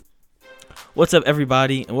What's up,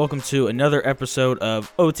 everybody, and welcome to another episode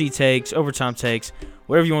of OT Takes, Overtime Takes,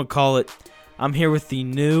 whatever you want to call it. I'm here with the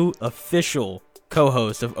new official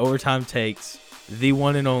co-host of Overtime Takes, the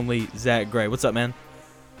one and only Zach Gray. What's up, man?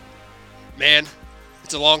 Man,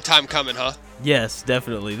 it's a long time coming, huh? Yes,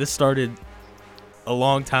 definitely. This started a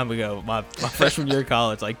long time ago, my freshman year of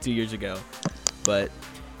college, like 2 years ago. But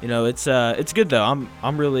you know, it's good though.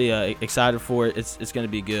 I'm really excited for it. It's going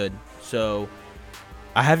to be good. So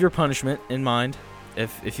I have your punishment in mind.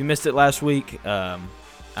 If you missed it last week, I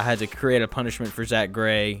had to create a punishment for Zach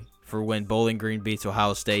Gray for when Bowling Green beats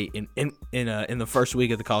Ohio State in the first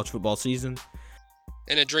week of the college football season.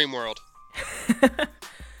 In a dream world.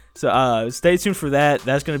 So stay tuned for that.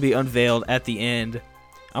 That's going to be unveiled at the end.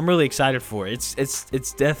 I'm really excited for it.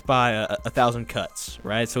 It's death by a thousand cuts,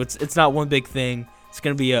 right? So it's not one big thing. It's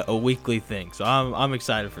going to be a weekly thing. So I'm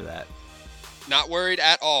excited for that. Not worried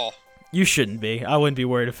at all. You shouldn't be. I wouldn't be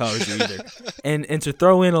worried if I was you either. and to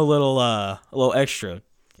throw in a little extra,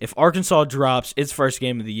 if Arkansas drops its first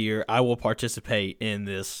game of the year, I will participate in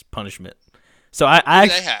this punishment. So I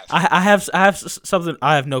have something.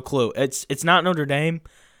 I have no clue. It's not Notre Dame.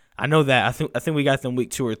 I know that. I think we got them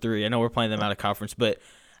week 2 or 3. I know we're playing them out of conference, but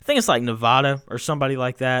I think it's like Nevada or somebody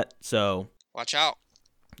like that. So watch out.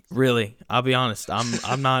 Really, I'll be honest.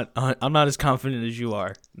 I'm not as confident as you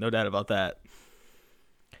are. No doubt about that.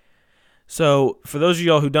 So, for those of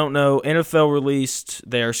y'all who don't know, NFL released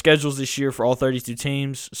their schedules this year for all 32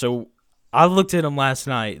 teams. So, I looked at them last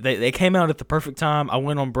night. They came out at the perfect time. I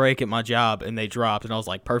went on break at my job, and they dropped. And I was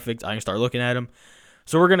like, perfect. I can start looking at them.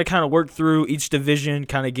 So, we're going to kind of work through each division,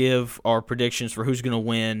 kind of give our predictions for who's going to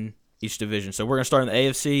win each division. So, we're going to start in the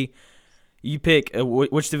AFC. You pick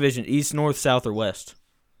which division, East, North, South, or West?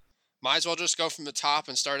 Might as well just go from the top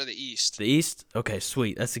and start at the East. The East? Okay,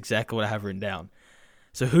 sweet. That's exactly what I have written down.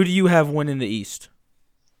 So who do you have winning the East?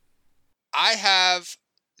 I have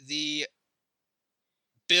the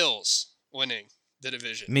Bills winning the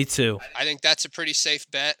division. Me too. I think that's a pretty safe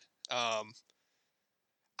bet.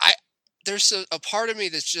 There's a part of me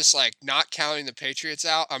that's just like not counting the Patriots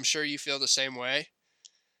out. I'm sure you feel the same way.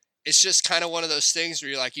 It's just kind of one of those things where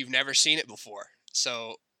you're like, you've never seen it before.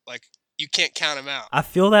 So like you can't count them out. I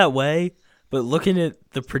feel that way. But looking at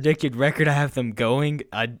the predicted record I have them going,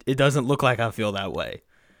 it doesn't look like I feel that way.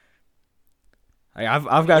 I've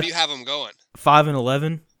got. Where do you have them going?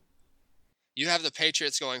 5-11. You have the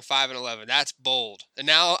Patriots going 5-11. That's bold. And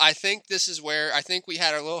now I think this is where we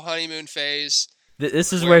had our little honeymoon phase.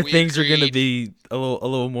 This is where things are going to be a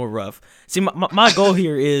little more rough. See, my goal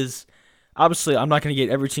here is obviously I'm not going to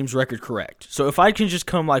get every team's record correct. So if I can just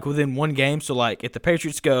come like within one game, so like if the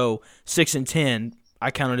Patriots go 6-10,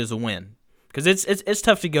 I count it as a win. Because it's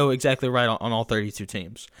tough to go exactly right on all 32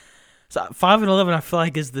 teams. So 5-11, I feel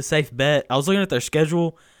like is the safe bet. I was looking at their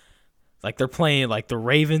schedule, like they're playing like the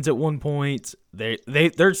Ravens at one point.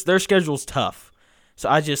 Their schedule's tough. So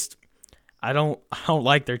I don't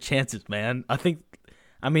like their chances, man.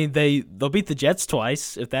 I mean they'll beat the Jets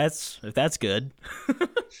twice if that's good.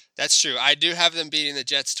 That's true. I do have them beating the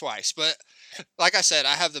Jets twice, but like I said,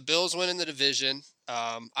 I have the Bills winning the division.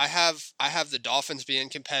 I have the Dolphins being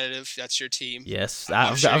competitive. That's your team. Yes,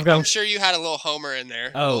 I'm sure you had a little homer in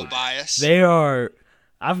there. A little bias. They are.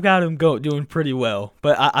 I've got them doing pretty well,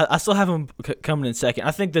 but I still have them coming in second.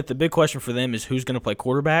 I think that the big question for them is who's going to play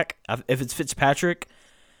quarterback. If it's Fitzpatrick,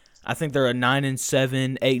 I think they're a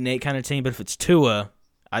 9-7, 8-8 kind of team. But if it's Tua,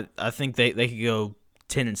 I think they could go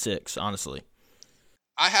 10-6. Honestly,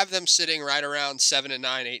 I have them sitting right around 7-9,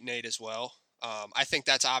 8-8 as well. I think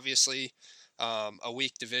that's obviously a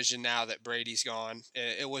weak division now that Brady's gone.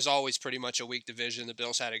 It was always pretty much a weak division. The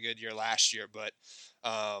Bills had a good year last year, but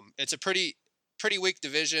it's a pretty weak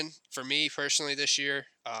division for me personally this year.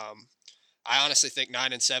 I honestly think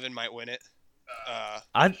 9-7 might win it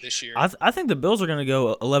this year. I think the Bills are going to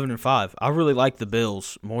go 11-5. I really like the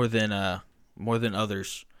Bills more than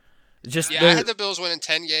others. I had the Bills winning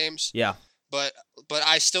 10 games. Yeah, but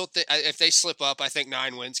I still think if they slip up, I think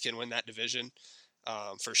 9 wins can win that division.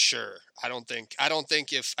 For sure. I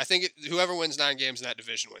think whoever wins 9 games in that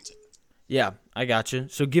division wins it. Yeah, I got you.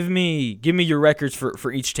 So give me your records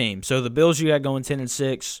for each team. So the Bills you got going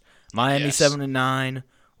 10-6, Miami 7-9.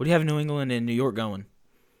 What do you have New England and New York going?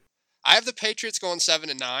 I have the Patriots going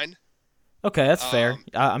 7-9. Okay, that's fair.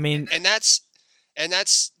 I mean, and that's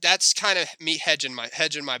kind of me hedging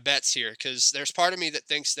my bets here, because there's part of me that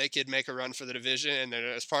thinks they could make a run for the division, and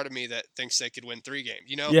there's part of me that thinks they could win 3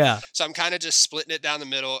 games. Yeah. So I'm kind of just splitting it down the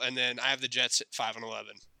middle, and then I have the Jets at 5-11.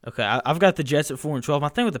 Okay, I've got the Jets at 4-12. My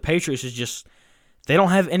thing with the Patriots is just they don't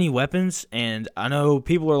have any weapons, and I know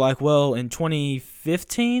people are like, well, in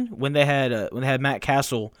 2015 when they had Matt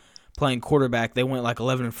Castle, playing quarterback, they went like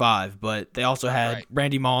 11-5. But they also had Right.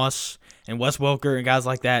 Randy Moss and Wes Welker and guys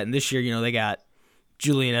like that. And this year, they got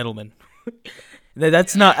Julian Edelman.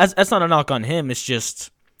 That's not a knock on him. It's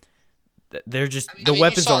just they're just the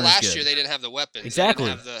weapons you saw aren't as last good. year they didn't have the weapons.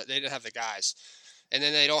 Exactly. They didn't have the guys. And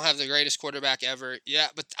then they don't have the greatest quarterback ever. Yeah,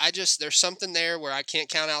 but there's something there where I can't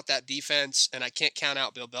count out that defense, and I can't count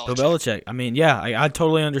out Bill Belichick. Bill Belichick. I mean, yeah, I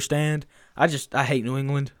totally understand. I hate New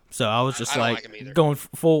England, so I was just I don't like 'em either. going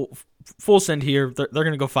full send here. They're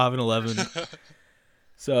going to go 5-11.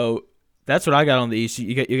 So that's what I got on the East.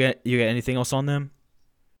 You got anything else on them?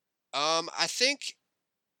 I think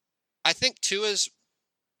Tua's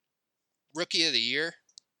rookie of the year.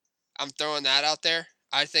 I'm throwing that out there.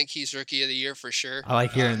 I think he's rookie of the year for sure. I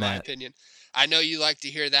like hearing in my that. opinion. I know you like to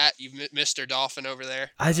hear that. You Mr. Dolphin over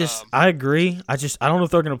there. I agree. I don't know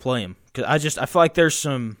if they're going to play him because I feel like there's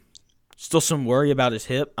still some worry about his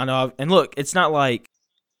hip. I know. And look, it's not like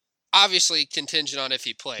obviously contingent on if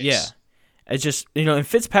he plays. Yeah, it's just and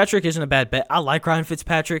Fitzpatrick isn't a bad bet. I like Ryan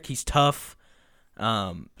Fitzpatrick. He's tough.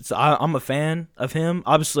 So I'm a fan of him.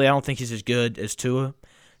 Obviously, I don't think he's as good as Tua.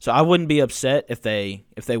 So I wouldn't be upset if they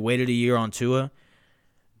waited a year on Tua.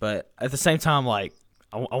 But at the same time, like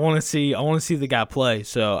I want to see the guy play.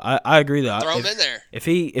 So I agree though. Throw him in there. If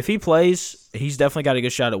he plays, he's definitely got a good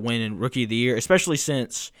shot at winning Rookie of the Year, especially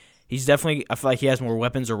since I feel like he has more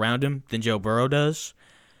weapons around him than Joe Burrow does.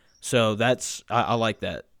 So I like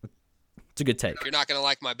that. It's a good take. You're not gonna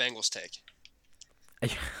like my Bengals take.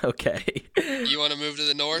 Okay. You want to move to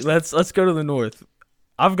the north? Let's go to the north.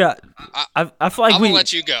 I feel like I'm gonna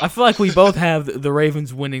let you go. I feel like we both have the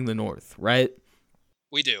Ravens winning the North, right?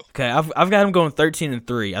 We do. Okay, I've got them going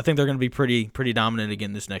 13-3. I think they're going to be pretty dominant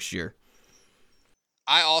again this next year.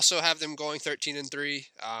 I also have them going 13-3.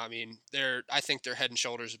 I think they're head and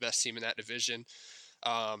shoulders the best team in that division.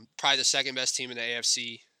 Probably the second best team in the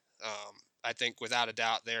AFC. I think without a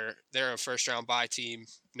doubt they're a first round bye team,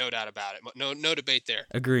 no doubt about it. No debate there.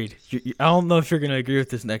 Agreed. I don't know if you're going to agree with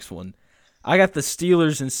this next one. I got the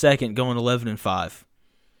Steelers in second, going 11-5.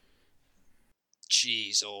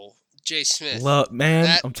 Jeez, old Jay Smith. Look,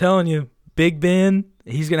 man, I'm telling you, Big Ben,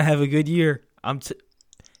 he's going to have a good year.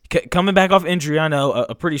 Coming back off injury, I know,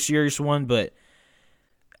 a pretty serious one, but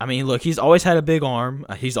I mean, look, he's always had a big arm.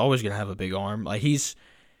 He's always going to have a big arm. Like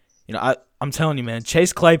I'm telling you, man,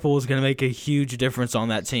 Chase Claypool is going to make a huge difference on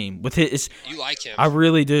that team. With you like him? I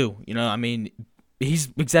really do. I mean, he's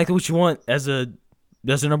exactly what you want as a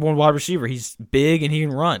number one wide receiver. He's big and he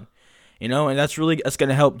can run. And that's going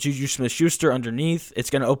to help Juju Smith-Schuster underneath.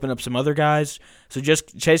 It's going to open up some other guys. So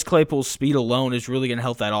just Chase Claypool's speed alone is really going to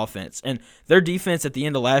help that offense. And their defense at the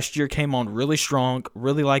end of last year came on really strong.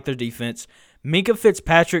 Really like their defense. Minkah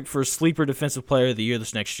Fitzpatrick for sleeper defensive player of the year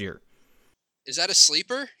this next year. Is that a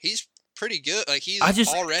sleeper? He's pretty good. Like he's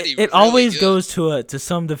already. It really always good. goes to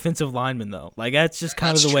some defensive lineman though. Like that's just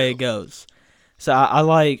kind of the way it goes. So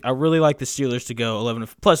I really like the Steelers to go 11.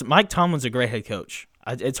 Plus, Mike Tomlin's a great head coach.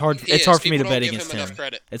 It's hard for me to bet against him.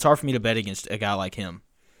 It's hard for me to bet against a guy like him.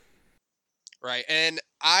 Right, and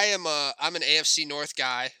I'm an AFC North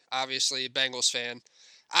guy, obviously a Bengals fan.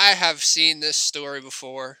 I have seen this story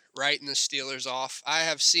before, writing the Steelers off. I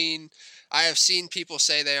have seen people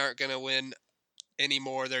say they aren't going to win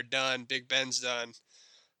anymore. They're done. Big Ben's done.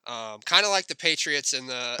 Kind of like the Patriots in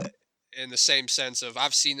the same sense of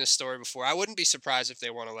I've seen this story before. I wouldn't be surprised if they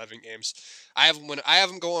won 11 games. I have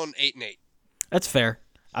them going 8-8. That's fair.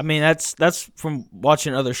 I mean, that's from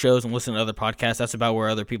watching other shows and listening to other podcasts. That's about where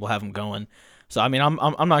other people have them going. So I mean, I'm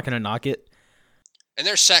not going to knock it. And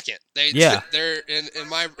they're second. They're in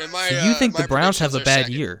my. So you think the Browns have a bad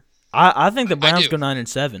year? I think the Browns go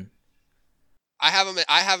 9-7. I have them at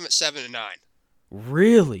 7-9.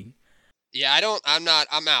 Really? Yeah, I don't. I'm not.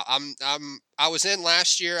 I'm out. I was in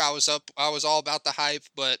last year. I was up. I was all about the hype,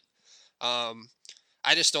 but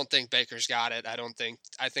I just don't think Baker's got it.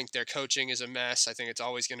 I think their coaching is a mess. I think it's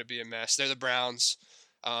always going to be a mess. They're the Browns.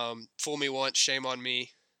 Fool me once, shame on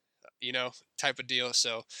me. Type of deal.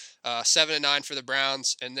 So 7-9 for the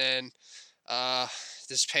Browns, and then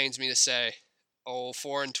this pains me to say,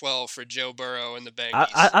 4-12 for Joe Burrow and the Bengals.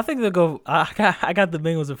 I think they'll go. I got the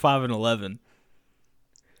Bengals at 5-11.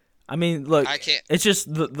 I mean, look, it's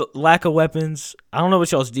just the lack of weapons. I don't know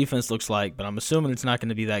what y'all's defense looks like, but I'm assuming it's not going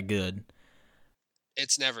to be that good.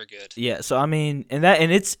 It's never good. Yeah, so I mean, and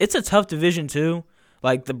it's a tough division too.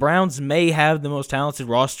 Like the Browns may have the most talented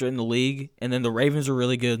roster in the league, and then the Ravens are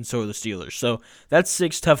really good, and so are the Steelers. So that's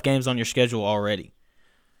 6 tough games on your schedule already.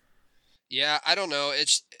 Yeah, I don't know.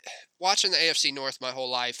 It's watching the AFC North my whole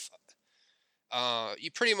life. You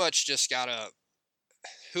pretty much just gotta,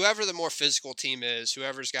 whoever the more physical team is,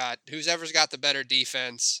 whoever's got the better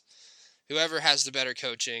defense, whoever has the better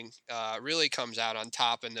coaching really comes out on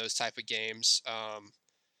top in those type of games.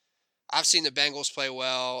 I've seen the Bengals play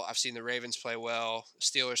well. I've seen the Ravens play well.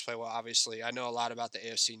 Steelers play well, obviously. I know a lot about the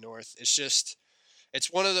AFC North.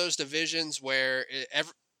 It's one of those divisions where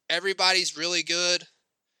everybody's really good,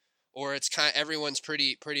 or it's kind of everyone's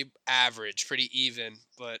pretty average, pretty even.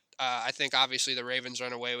 But I think obviously the Ravens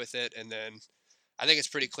run away with it, and then I think it's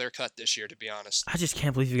pretty clear cut this year, to be honest. I just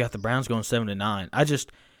can't believe you got the Browns going 7-9. I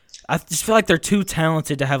just feel like they're too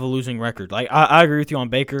talented to have a losing record. Like I agree with you on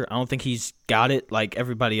Baker. I don't think he's got it like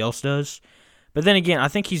everybody else does. But then again, I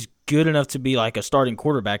think he's good enough to be like a starting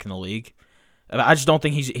quarterback in the league. I just don't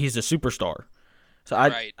think he's a superstar. So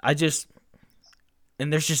I just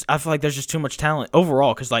and I feel like there's just too much talent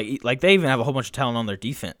overall because like they even have a whole bunch of talent on their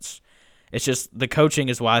defense. It's just the coaching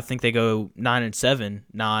is why I think they go 9-7,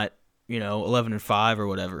 not 11-5 or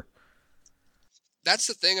whatever. That's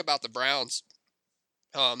the thing about the Browns.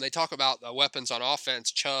 They talk about the weapons on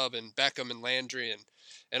offense, Chubb and Beckham and Landry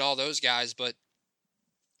and all those guys, but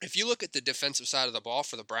if you look at the defensive side of the ball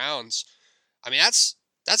for the Browns, I mean that's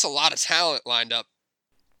a lot of talent lined up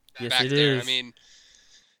back there. Is. I mean,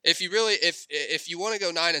 if you want to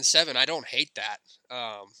go 9-7, I don't hate that.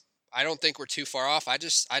 I don't think we're too far off. I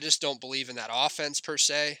just don't believe in that offense per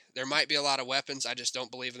se. There might be a lot of weapons. I just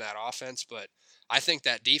don't believe in that offense. But I think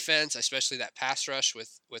that defense, especially that pass rush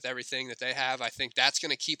with everything that they have, I think that's going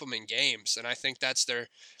to keep them in games. And I think that's their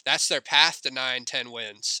path to 9-10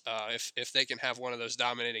 wins if they can have one of those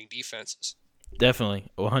dominating defenses. Definitely,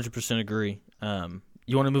 100% agree.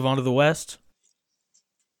 You want to move on to the West?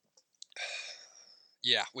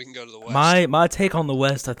 Yeah, we can go to the West. My take on the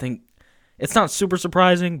West, I think it's not super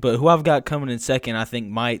surprising, but who I've got coming in second, I think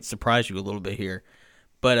might surprise you a little bit here.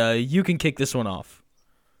 But you can kick this one off.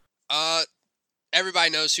 Everybody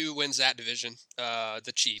knows who wins that division.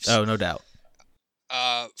 The Chiefs. Oh, no doubt.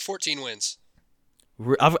 14 wins.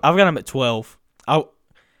 I've got them at 12.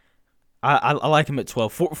 I like them at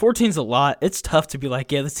 12. 14's a lot. It's tough to be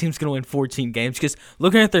like, yeah, this team's going to win 14 games because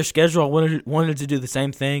looking at their schedule, I wanted to do the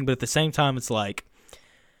same thing, but at the same time, it's like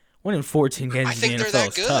winning 14 games in the NFL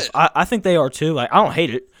is tough. I think they are too. Like, I don't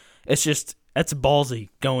hate it. It's just that's ballsy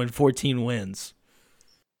going 14 wins.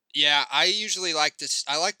 Yeah, I usually like to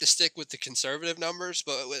stick with the conservative numbers,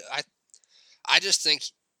 but I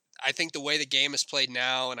think the way the game is played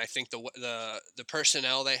now, and I think the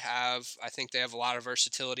personnel they have, I think they have a lot of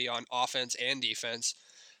versatility on offense and defense.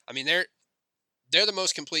 I mean, they're the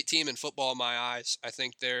most complete team in football in my eyes. I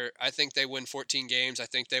think they win 14 games. I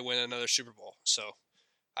think they win another Super Bowl. So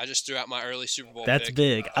I just threw out my early Super Bowl That's pick.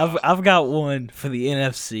 big. I've got one for the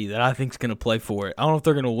NFC that I think is going to play for it. I don't know if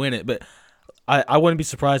they're going to win it, but I wouldn't be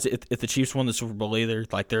surprised if the Chiefs won the Super Bowl either.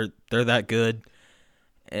 Like they're that good.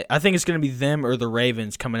 I think it's going to be them or the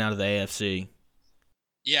Ravens coming out of the AFC.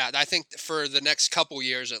 Yeah, I think for the next couple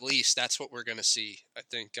years at least, that's what we're going to see. I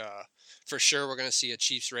think for sure we're going to see a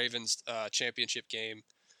Chiefs-Ravens championship game.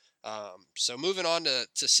 So moving on to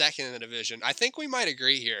second in the division, I think we might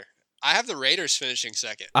agree here. I have the Raiders finishing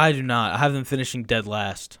second. I do not. I have them finishing dead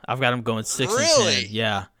last. I've got them going 6-10. Really?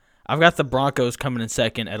 Yeah. I've got the Broncos coming in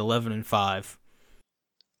second at 11-5.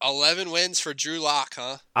 11 wins for Drew Lock,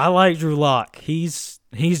 huh? I like Drew Lock. He's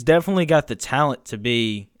definitely got the talent to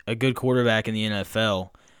be a good quarterback in the NFL.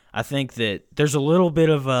 I think that there's a little bit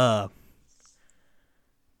of a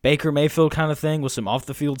Baker Mayfield kind of thing with some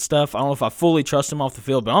off-the-field stuff. I don't know if I fully trust him off the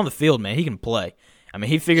field, but on the field, man, he can play. I mean,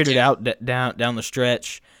 he figured it out down the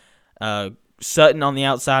stretch. Sutton on the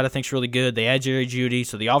outside I think is really good. They add Jerry Jeudy,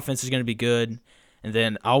 so the offense is going to be good. And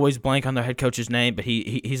then I always blank on their head coach's name, but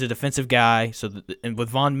he's a defensive guy. So and with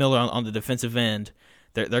Von Miller on the defensive end,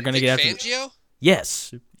 they're going to get after Fangio?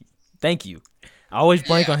 Yes, thank you. I always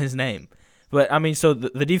blank on his name, but I mean, so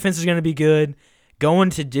the defense is going to be good.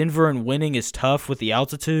 Going to Denver and winning is tough with the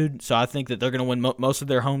altitude, so I think that they're going to win most of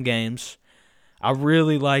their home games. I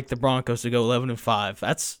really like the Broncos to go 11-5.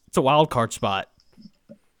 It's a wild card spot.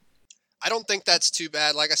 I don't think that's too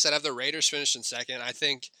bad. Like I said, I have the Raiders finishing second. I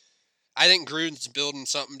think Gruden's building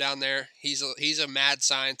something down there. He's a mad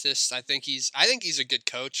scientist. I think he's a good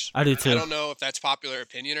coach. I do too. I don't know if that's popular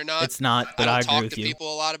opinion or not. It's not, but I agree with you. I don't talk to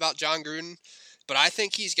people a lot about John Gruden, but I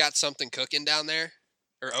think he's got something cooking down there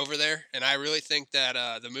or over there, and I really think that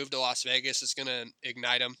the move to Las Vegas is going to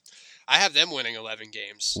ignite him. I have them winning 11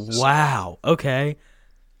 games. Wow. Okay.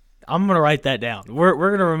 I'm going to write that down. We're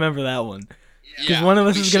going to remember that one. Because one of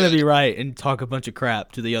us is going to be right and talk a bunch of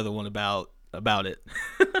crap to the other one about it.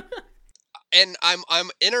 And I'm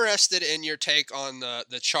interested in your take on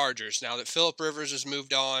the Chargers now that Phillip Rivers has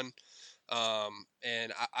moved on.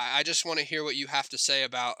 And I just want to hear what you have to say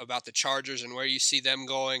about the Chargers and where you see them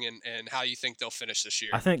going and how you think they'll finish this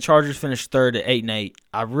year. I think Chargers finished third at 8-8.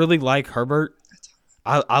 I really like Herbert.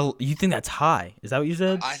 You think that's high? Is that what you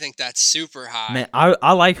said? I think that's super high. Man,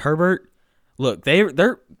 I like Herbert. Look,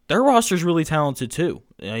 their roster's really talented too.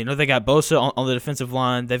 You know, they got Bosa on the defensive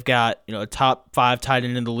line. They've got, you know, a top 5 tight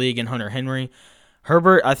end in the league in Hunter Henry.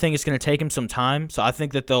 Herbert, I think it's going to take him some time, so I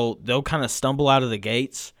think that they'll kind of stumble out of the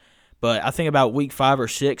gates. But I think about week 5 or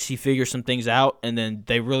 6, he figures some things out, and then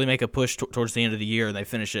they really make a push towards the end of the year, and they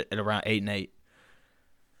finish it at around 8-8.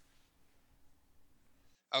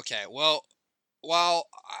 Okay, well, while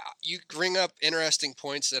you bring up interesting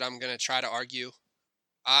points that I'm going to try to argue,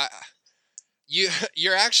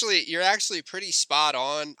 you're actually pretty spot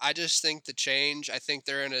on. I just think the change. I think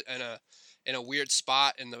they're in a weird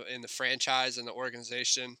spot in the franchise and the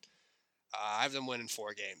organization. I have them winning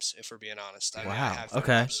 4 games, if we're being honest. I have them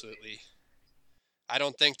Okay. absolutely. I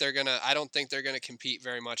don't think they're gonna compete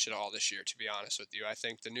very much at all this year, to be honest with you. I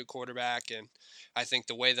think the new quarterback and I think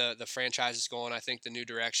the way the franchise is going, I think the new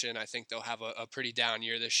direction, I think they'll have a pretty down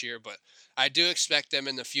year this year. But I do expect them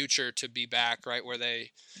in the future to be back right where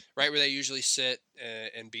they usually sit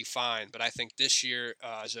and be fine. But I think this year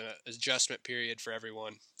is an adjustment period for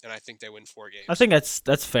everyone, and I think they win 4 games. I think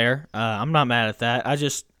that's fair. I'm not mad at that.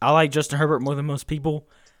 I like Justin Herbert more than most people.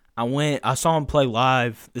 I saw him play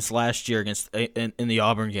live this last year in the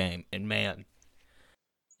Auburn game, and man,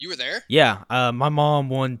 you were there? Yeah, my mom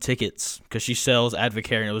won tickets because she sells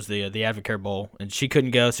Advocare, and it was the Advocare Bowl, and she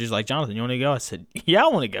couldn't go, so she's like, Jonathan, you want to go? I said, yeah, I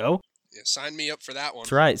want to go. Yeah, sign me up for that one.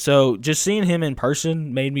 That's right. So just seeing him in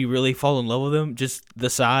person made me really fall in love with him. Just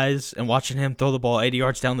the size and watching him throw the ball 80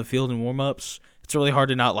 yards down the field in warm-ups, it's really hard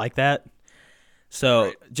to not like that. So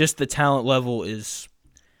Right. Just the talent level is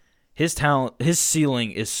his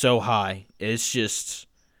ceiling is so high. It's just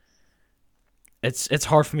it's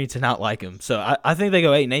hard for me to not like him. So I think they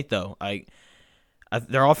go 8-8 though.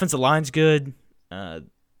 Their offensive line's good.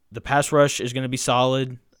 The pass rush is going to be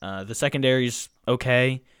solid. The secondary's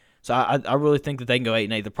okay. So I really think that they can go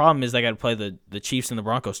 8-8. The problem is they got to play the Chiefs and the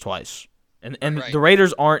Broncos twice, and Right. the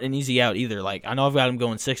Raiders aren't an easy out either. Like I know I've got them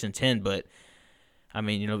going 6-10, but I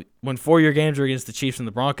mean, you know, when 4-year games are against the Chiefs and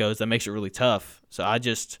the Broncos, that makes it really tough. So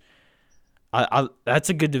that's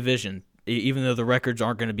a good division, even though the records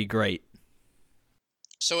aren't going to be great.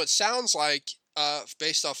 So it sounds like,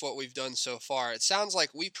 based off what we've done so far, it sounds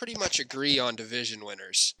like we pretty much agree on division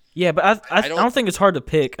winners. Yeah, but I don't- don't think it's hard to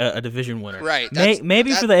pick a division winner. Right,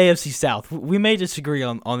 Maybe for the AFC South. We may disagree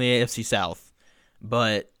on the AFC South,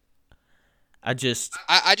 but I just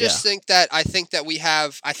think that I think we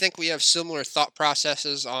have similar thought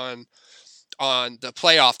processes on the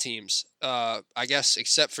playoff teams. I guess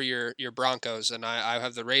except for your Broncos, and I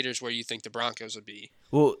have the Raiders where you think the Broncos would be.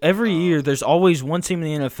 Well, every year there's always one team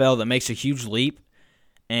in the NFL that makes a huge leap,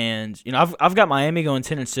 and you know I've got Miami going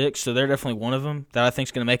 10-6, so they're definitely one of them that I think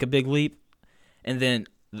is going to make a big leap, and then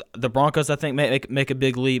the Broncos I think make a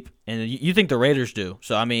big leap, and you think the Raiders do.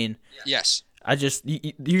 So I mean, Yes. I just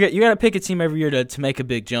you got to pick a team every year to make a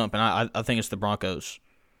big jump, and I think it's the Broncos.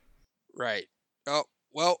 Right. Oh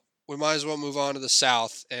well, we might as well move on to the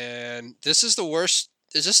South, and this is the worst.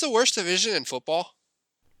 Is this the worst division in football?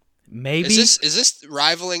 Maybe Is this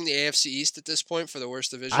rivaling the AFC East at this point for the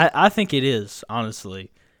worst division? I think it is,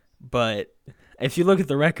 honestly. But if you look at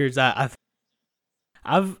the records,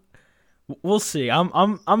 we'll see.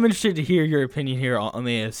 I'm interested to hear your opinion here on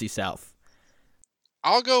the AFC South.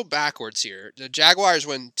 I'll go backwards here. The Jaguars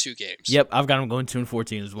win 2 games. Yep, I've got them going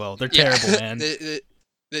 2-14 as well. They're Yeah. terrible, man.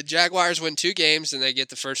 The Jaguars win 2 games and they get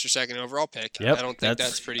the first or second overall pick. Yep, I don't think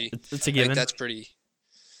that's pretty. It's a I think given. that's pretty.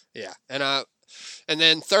 Yeah, and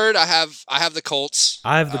then third I have the Colts.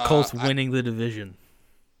 I have the Colts I- winning the division.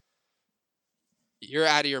 You're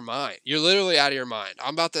out of your mind. You're literally out of your mind.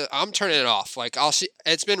 I'm turning it off. Like I'll see.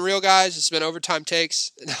 It's been real, guys. It's been overtime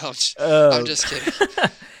takes. No, I'm just kidding.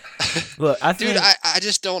 Look, I think, Dude, I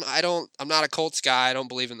just don't. I'm not a Colts guy. I don't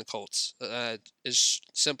believe in the Colts. As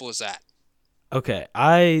simple as that. okay.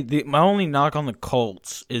 My only knock on the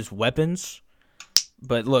Colts is weapons.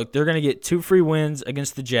 But look, they're gonna get 2 free wins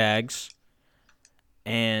against the Jags,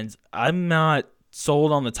 and I'm not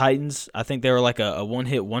sold on the Titans. I think they were like a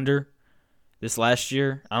one-hit wonder this last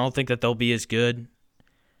year. I don't think that they'll be as good.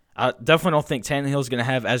 I definitely don't think Tannehill's going to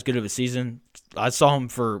have as good of a season. I saw him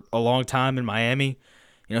for a long time in Miami.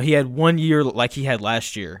 You know, he had 1 year like he had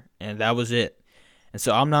last year, and that was it. And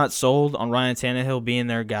so I'm not sold on Ryan Tannehill being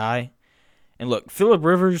their guy. And look, Phillip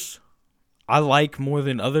Rivers, I like more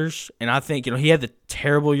than others, and I think, you know, he had the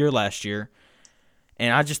terrible year last year.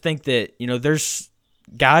 And I just think that, you know, there's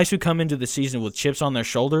guys who come into the season with chips on their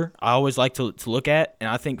shoulder, I always like to look at, and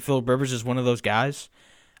I think Phillip Rivers is one of those guys.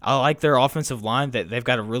 I like their offensive line. That they've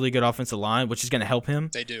got a really good offensive line, which is going to help him.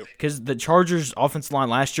 They do. Because the Chargers' offensive line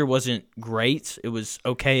last year wasn't great. It was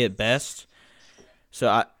okay at best.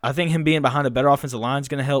 So I think him being behind a better offensive line is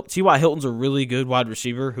going to help. T.Y. Hilton's a really good wide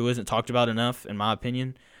receiver who isn't talked about enough, in my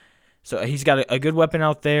opinion. So he's got a good weapon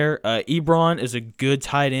out there. Ebron is a good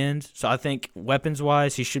tight end. So I think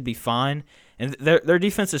weapons-wise, he should be fine. And their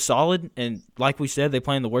defense is solid. And like we said, they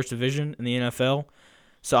play in the worst division in the NFL.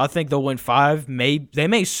 So I think they'll win 5. They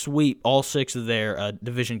may sweep all 6 of their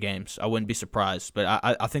division games. I wouldn't be surprised. But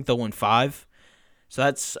I think they'll win 5. So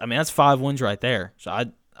that's 5 wins right there. So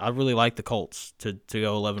I really like the Colts to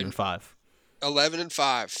go 11-5.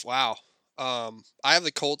 11-5. Wow. I have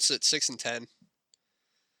the Colts at 6-10.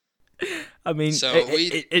 I mean, so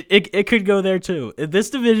it could go there too. This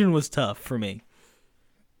division was tough for me.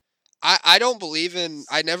 I don't believe in.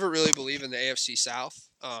 I never really believe in the AFC South.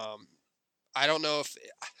 I don't know if,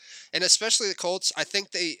 and especially the Colts. I think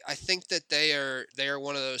that they are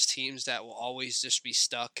one of those teams that will always just be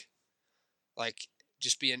stuck, like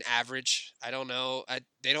just being average. I don't know.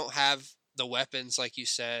 They don't have the weapons like you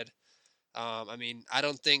said. I mean, I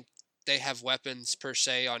don't think they have weapons per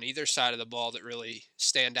se on either side of the ball that really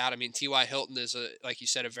stand out. I mean, T.Y. Hilton is like you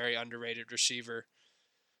said, a very underrated receiver.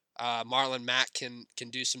 Marlon Mack can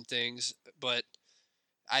do some things, but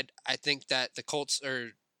I think that the Colts or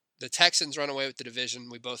the Texans run away with the division.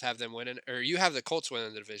 We both have them winning, or you have the Colts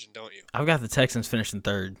winning the division, don't you? I've got the Texans finishing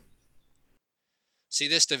 3rd. See,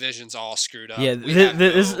 this division's all screwed up. Yeah,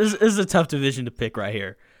 this is a tough division to pick right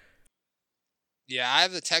here. Yeah, I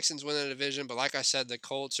have the Texans winning the division, but like I said, the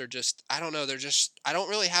Colts are just, I don't know, I don't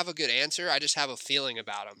really have a good answer. I just have a feeling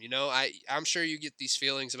about them. You know, I'm sure you get these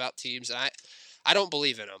feelings about teams, and I don't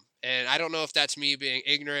believe in them. And I don't know if that's me being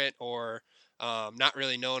ignorant or not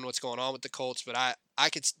really knowing what's going on with the Colts, but I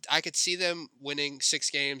could see them winning 6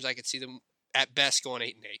 games. I could see them at best going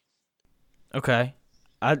 8-8. Okay.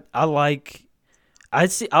 I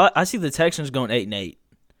see the Texans going 8-8.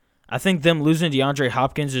 I think them losing DeAndre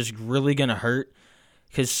Hopkins is really going to hurt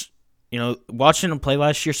because, you know, watching them play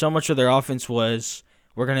last year, so much of their offense was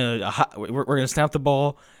we're gonna snap the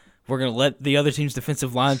ball, we're gonna let the other team's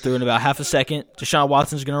defensive line through in about half a second. Deshaun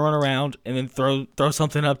Watson's gonna run around and then throw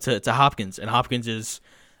something up to Hopkins, and Hopkins is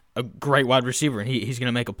a great wide receiver and he's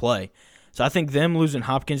gonna make a play. So I think them losing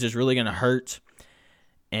Hopkins is really gonna hurt.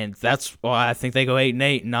 And that's why I think they go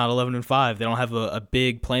 8-8, not 11-5. They don't have a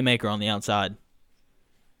big playmaker on the outside.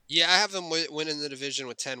 Yeah, I have them winning the division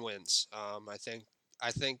with 10 wins.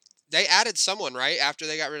 I think they added someone right after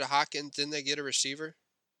they got rid of Hopkins. Didn't they get a receiver?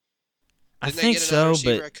 I think so,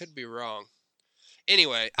 but I could be wrong.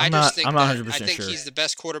 Anyway, I'm not 100% I think sure. he's the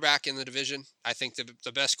best quarterback in the division. I think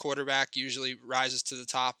the best quarterback usually rises to the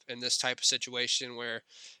top in this type of situation where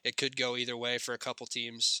it could go either way for a couple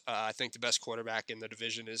teams. I think the best quarterback in the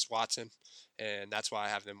division is Watson, and that's why I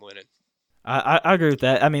have them winning. I agree with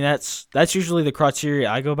that. I mean, that's usually the criteria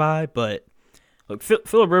I go by, but look,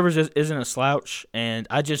 Phillip Rivers isn't a slouch, and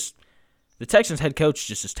the Texans head coach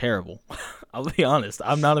just is terrible. I'll be honest.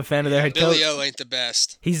 I'm not a fan of their head coach. Billy O ain't the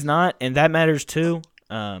best. He's not, and that matters too.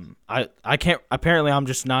 I can't. Apparently, I'm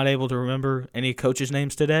just not able to remember any coaches'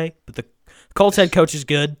 names today. But the Colts head coach is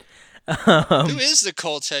good. Who is the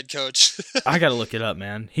Colts head coach? I gotta look it up,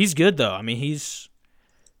 man. He's good though. I mean, he's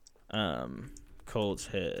Colts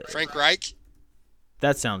head. Frank Reich.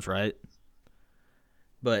 That sounds right.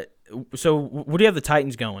 But so, what do you have the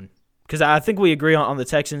Titans going? Because I think we agree on the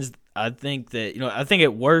Texans. I think that I think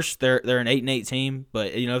at worst they're an 8-8 team.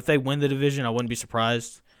 But if they win the division, I wouldn't be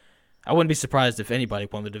surprised. I wouldn't be surprised if anybody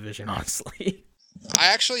won the division, honestly. I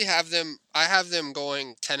actually have them. I have them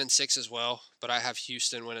going 10-6 as well, but I have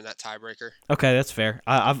Houston winning that tiebreaker. Okay, that's fair.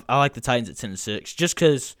 I like the Titans at 10-6, just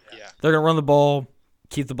because they're gonna run the ball,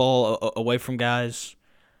 keep the ball away from guys.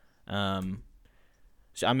 So,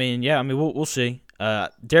 we'll see.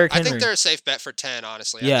 Derrick Henry. I think they're a safe bet for 10.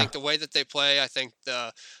 Honestly, yeah. I think the way that they play, I think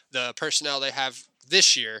the personnel they have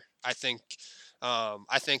this year, I think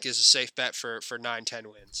is a safe bet for 9-10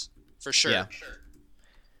 wins for sure. Yeah.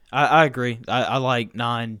 I agree. I like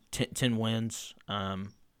 9-10 wins.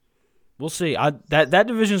 We'll see. That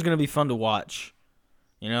division is going to be fun to watch.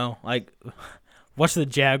 Watch the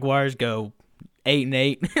Jaguars go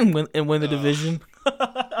 8-8 and win the division.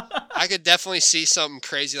 I could definitely see something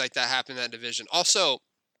crazy like that happen in that division. Also,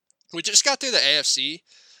 we just got through the AFC,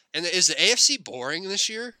 and is the AFC boring this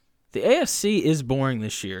year? The AFC is boring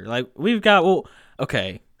this year. We've got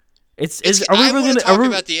okay. I want to talk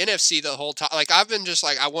about the NFC the whole time. I've been just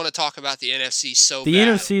I want to talk about the NFC so bad. The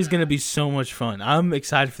NFC is going to be so much fun. I'm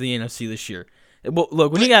excited for the NFC this year Well,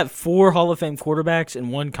 look, when you got 4 Hall of Fame quarterbacks in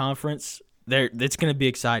one conference, it's going to be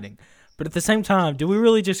exciting. But at the same time, do we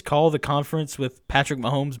really just call the conference with Patrick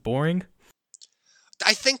Mahomes boring?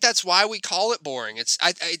 I think that's why we call it boring.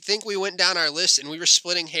 I think we went down our list and we were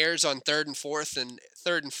splitting hairs on third and fourth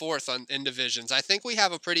in divisions. I think we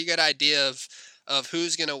have a pretty good idea of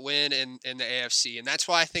who's going to win in the AFC, and that's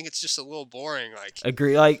why I think it's just a little boring. Like,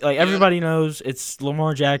 agree. Like everybody knows it's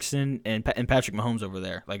Lamar Jackson and Patrick Mahomes over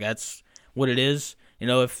there. Like, that's what it is.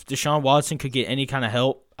 If Deshaun Watson could get any kind of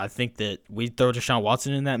help, I think that we'd throw Deshaun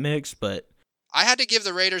Watson in that mix. But I had to give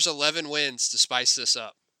the Raiders 11 wins to spice this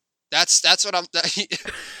up. That's what I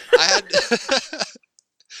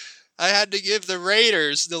had to give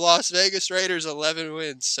the Las Vegas Raiders 11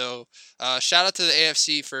 wins. So shout out to the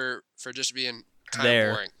AFC for just being kind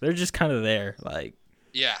of boring. They're just kind of there. Like,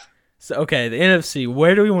 yeah. So, okay, the NFC,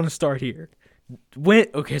 where do we want to start here?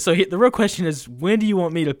 The real question is, when do you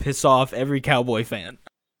want me to piss off every Cowboy fan?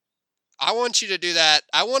 I want you to do that.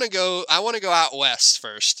 I want to go out west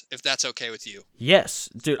first, if that's okay with you. Yes.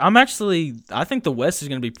 Dude, I think the West is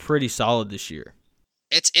going to be pretty solid this year.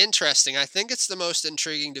 It's interesting. I think it's the most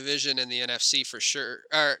intriguing division in the NFC for sure.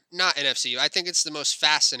 Or not NFC. I think it's the most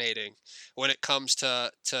fascinating when it comes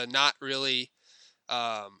to not really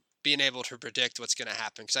being able to predict what's going to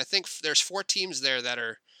happen. Because I think there's 4 teams there that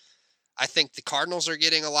are. I think the Cardinals are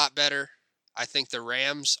getting a lot better. I think the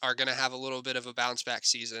Rams are going to have a little bit of a bounce back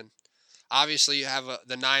season. Obviously, you have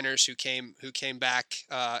the Niners who came back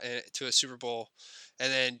to a Super Bowl, and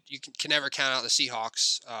then you can never count out the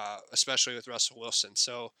Seahawks, especially with Russell Wilson.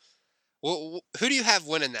 So, who do you have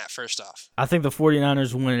winning that first off? I think the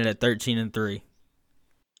 49ers win it at 13-3.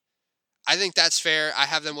 I think that's fair. I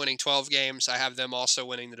have them winning 12 games. I have them also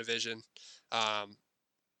winning the division. Now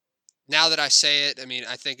that I say it, I mean,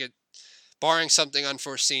 I think barring something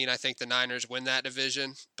unforeseen, I think the Niners win that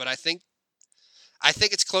division. But I think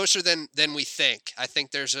it's closer than we think. I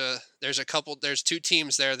think there's 2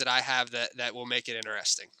 teams there that I have that will make it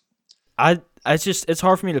interesting. It's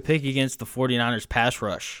hard for me to pick against the 49ers pass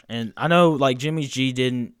rush. And I know like Jimmy G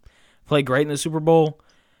didn't play great in the Super Bowl,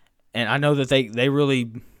 and I know that they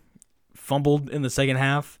really fumbled in the second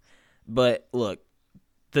half. But look,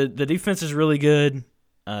 the defense is really good.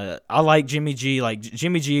 I like Jimmy G. Like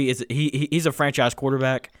Jimmy G he's a franchise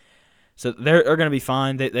quarterback. So they're going to be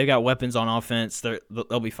fine. They've got weapons on offense.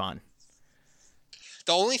 They'll be fine.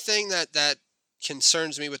 The only thing that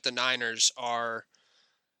concerns me with the Niners are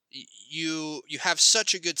you have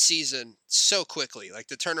such a good season so quickly. Like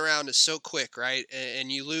the turnaround is so quick, right?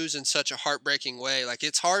 And you lose in such a heartbreaking way. Like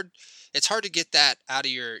it's hard to get that out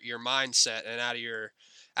of your mindset and out of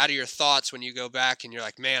your thoughts when you go back and you're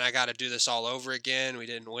like, man, I got to do this all over again. We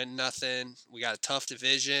didn't win nothing. We got a tough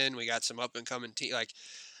division. We got some up and coming team. Like,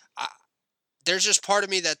 there's just part of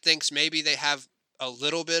me that thinks maybe they have a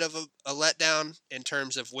little bit of a letdown in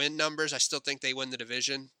terms of win numbers. I still think they win the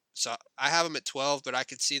division. So I have them at 12, but I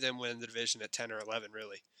could see them win the division at 10 or 11,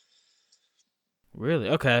 really. Really?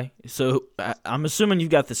 Okay. So I'm assuming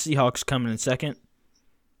you've got the Seahawks coming in second?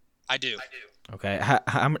 I do. Okay.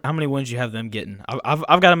 How many wins do you have them getting?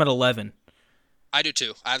 I've got them at 11. I do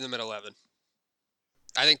too. I have them at 11.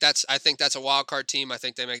 I think that's a wild card team. I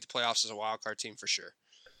think they make the playoffs as a wild card team for sure.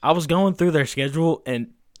 I was going through their schedule,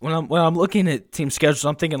 and when I'm looking at team schedules,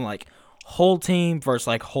 I'm thinking like whole team versus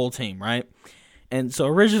like whole team, right? And so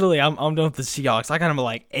originally I'm done with the Seahawks. I got them at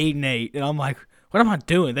like 8-8, and I'm like, what am I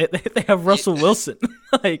doing? They have Russell Wilson,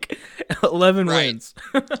 like 11 wins.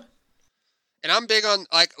 And I'm big on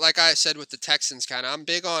like I said with the Texans, kind of. I'm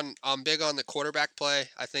big on the quarterback play.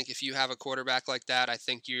 I think if you have a quarterback like that, I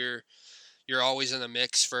think you're always in the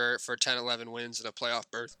mix for 10, 11 wins and a playoff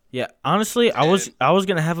berth. Yeah, honestly, I was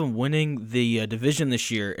gonna have them winning the division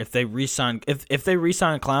this year if they re-sign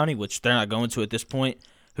Clowney, which they're not going to at this point.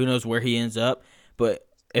 Who knows where he ends up? But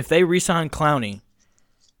if they re-sign Clowney,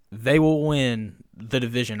 they will win the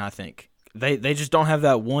division. I think they just don't have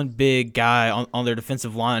that one big guy on their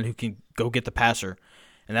defensive line who can go get the passer,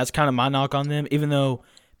 and that's kind of my knock on them. Even though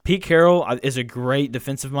Pete Carroll is a great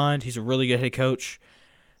defensive mind, he's a really good head coach.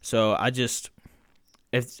 So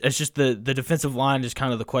it's just the defensive line is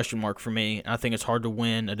kind of the question mark for me. I think it's hard to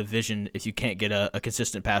win a division if you can't get a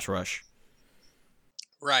consistent pass rush.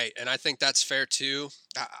 Right, and I think that's fair too.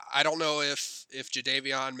 I don't know if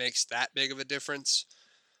Jadeveon makes that big of a difference.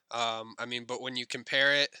 But when you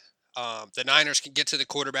compare it, the Niners can get to the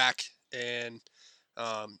quarterback, and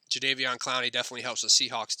Jadeveon Clowney definitely helps the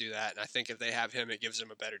Seahawks do that. And I think if they have him, it gives them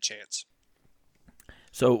a better chance.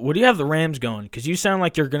 So, what do you have the Rams going? Because you sound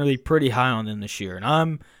like you're going to be pretty high on them this year, and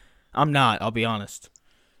I'm not. I'll be honest.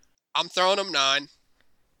 I'm throwing them 9.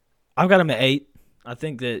 I've got them at 8. I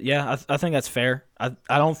think that I think that's fair. I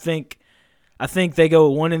think they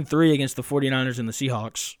go 1-3 against the 49ers and the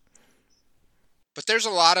Seahawks. But there's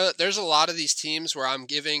a lot of these teams where I'm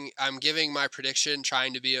giving my prediction,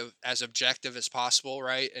 trying to be as objective as possible,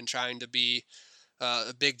 right, and trying to be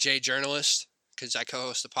a big J journalist because I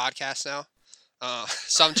co-host the podcast now.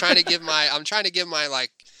 So I'm trying to give my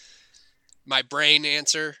like my brain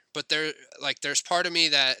answer, but there's part of me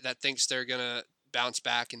that thinks they're gonna bounce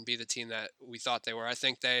back and be the team that we thought they were. I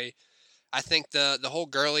think the whole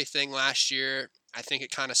Gurley thing last year, I think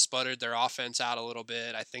it kind of sputtered their offense out a little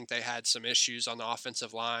bit. I think they had some issues on the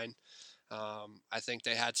offensive line. I think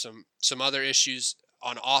they had some other issues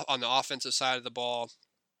on the offensive side of the ball.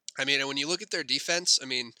 I mean, and when you look at their defense, I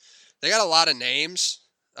mean, they got a lot of names,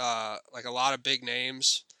 like a lot of big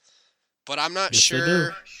names, but I'm not Yes, they do.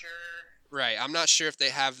 sure. Right, I'm not sure if they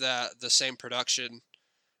have the same production.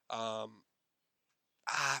 Um,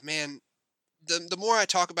 Man, the more I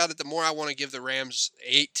talk about it, the more I want to give the Rams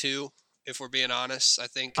 8-2. If we're being honest, I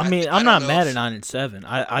mean, I I'm don't not know mad at if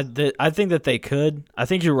 9-7. I think that they could. I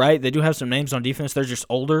think you're right. They do have some names on defense. They're just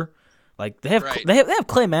older. Like right. they have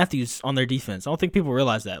Clay Matthews on their defense. I don't think people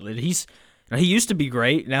realize that. Like, he used to be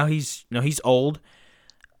great. Now he's old.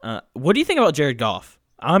 What do you think about Jared Goff?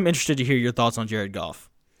 I'm interested to hear your thoughts on Jared Goff.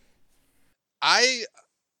 I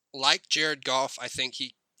like Jared Goff. I think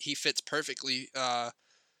he fits perfectly.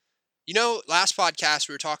 Last podcast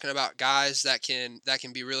we were talking about guys that can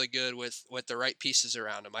be really good with the right pieces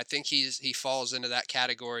around him. I think he falls into that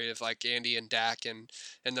category of like Andy and Dak and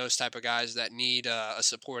those type of guys that need a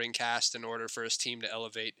supporting cast in order for his team to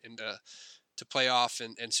elevate into playoff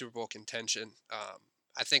and Super Bowl contention.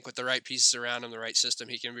 I think with the right pieces around him, the right system,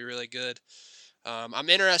 he can be really good. I'm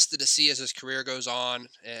interested to see as his career goes on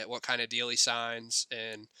what kind of deal he signs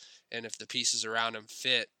and if the pieces around him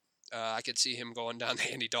fit. I could see him going down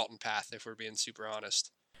the Andy Dalton path if we're being super honest.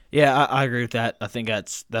 Yeah, I agree with that. I think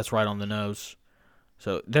that's right on the nose.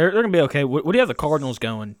 So they're gonna be okay. What do you have the Cardinals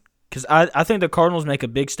going? Because I think the Cardinals make a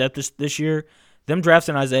big step this year. Them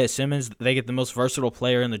drafting Isaiah Simmons, they get the most versatile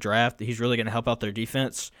player in the draft. He's really going to help out their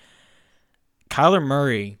defense. Kyler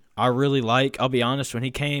Murray, I really like. I'll be honest, when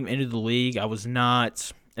he came into the league, I was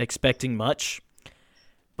not expecting much.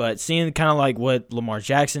 But seeing kind of like what Lamar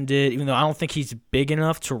Jackson did, even though I don't think he's big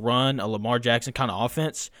enough to run a Lamar Jackson kind of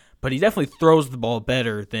offense, but he definitely throws the ball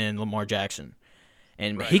better than Lamar Jackson.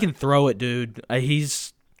 And Right. he can throw it, dude.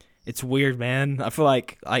 It's weird, man. I feel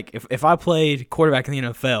like if I played quarterback in the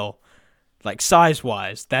NFL, like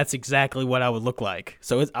size-wise, that's exactly what I would look like.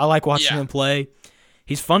 So I like watching Yeah. him play.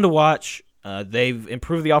 He's fun to watch. They've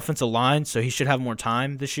improved the offensive line, so he should have more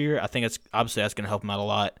time this year. I think that's going to help him out a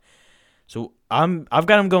lot. So I've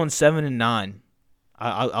got him going 7-9.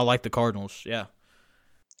 I like the Cardinals. Yeah.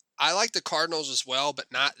 I like the Cardinals as well, but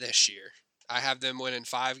not this year. I have them winning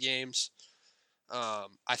 5 games.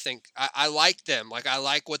 I think I like them. Like I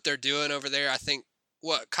like what they're doing over there. I think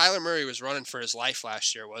Kyler Murray was running for his life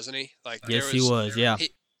last year, wasn't he? Like Yes, he was. Yeah.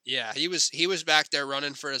 He was back there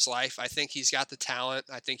running for his life. I think he's got the talent.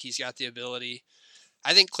 I think he's got the ability.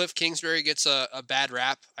 I think Cliff Kingsbury gets a bad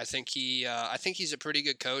rap. I think he's a pretty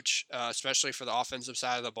good coach, especially for the offensive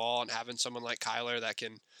side of the ball, and having someone like Kyler that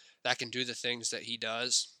can do the things that he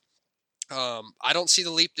does. I don't see the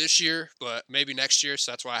leap this year, but maybe next year.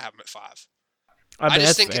 So that's why I have him at 5. I mean, I just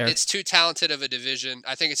that's think fair. it's too talented of a division.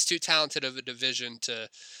 I think it's too talented of a division to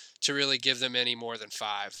really give them any more than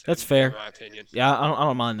 5. That's fair. in my opinion. Yeah, I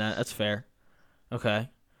don't mind that. That's fair. Okay.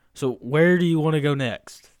 So where do you want to go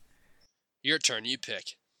next? Your turn. You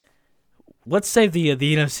pick. Let's save the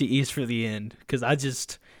NFC East for the end because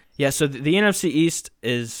so the NFC East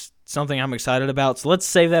is something I'm excited about. So let's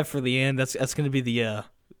save that for the end. That's going to be the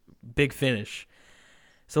big finish.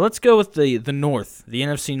 So let's go with the North, the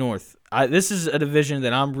NFC North. This is a division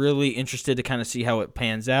that I'm really interested to kind of see how it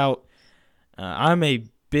pans out. I'm a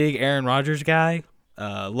big Aaron Rodgers guy.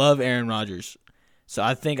 Love Aaron Rodgers. So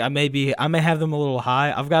I think I may have them a little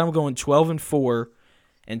high. I've got them going 12-4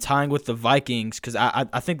 and tying with the Vikings because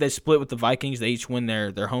I think they split with the Vikings. They each win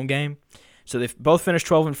their home game. So they've both finished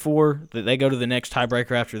 12-4. They go to the next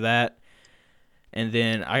tiebreaker after that. And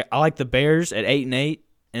then I like the Bears at 8-8,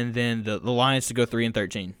 and then the Lions to go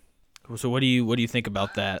 3-13. So what do you think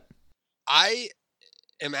about that? I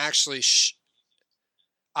am actually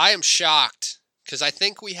I am shocked because I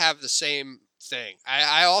think we have the same thing.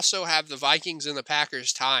 I also have the Vikings and the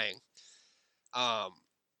Packers tying.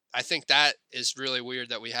 I think that is really weird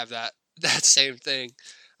that we have that same thing.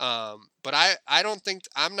 But I don't think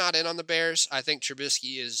I'm not in on the Bears. I think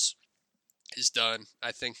Trubisky is done.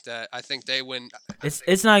 I think they win.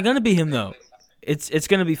 It's not going to be him though. It's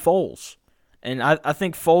going to be Foles. And I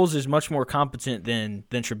think Foles is much more competent than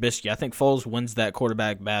Trubisky. I think Foles wins that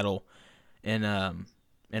quarterback battle in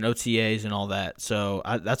OTAs and all that. So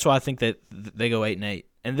that's why I think that they go 8-8.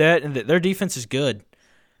 And their defense is good.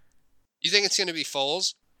 You think it's going to be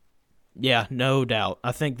Foles? Yeah, no doubt.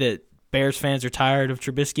 I think that Bears fans are tired of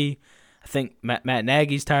Trubisky. I think Matt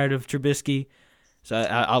Nagy's tired of Trubisky. So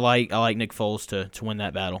I like Nick Foles to win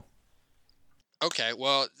that battle. Okay,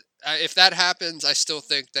 well, if that happens, I still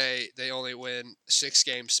think they only win 6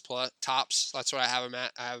 games plus tops. That's what I have them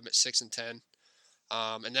at. I have them at 6-10,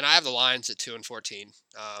 and then I have the Lions at 2-14.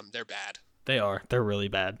 They're bad. They are. They're really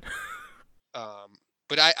bad.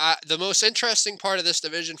 But the most interesting part of this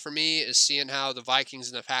division for me is seeing how the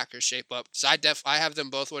Vikings and the Packers shape up. Because I have them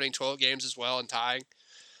both winning 12 games as well and tying.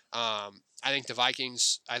 I think the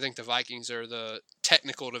Vikings are the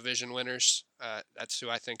technical division winners. That's who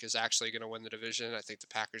I think is actually going to win the division. I think the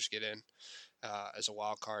Packers get in as a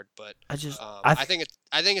wild card, but I think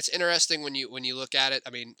it's interesting when you look at it. I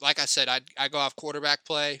mean, like I said, I go off quarterback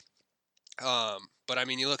play, but I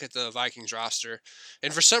mean, you look at the Vikings roster,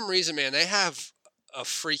 and for some reason, man, they have a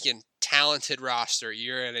freaking talented roster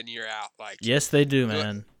year in and year out. Like, yes, they do,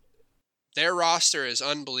 man. Their roster is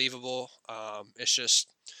unbelievable. It's just,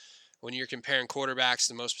 when you're comparing quarterbacks,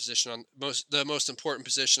 the most important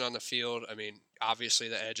position on the field, I mean, obviously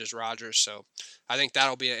the edge is Rodgers. So I think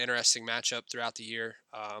that'll be an interesting matchup throughout the year,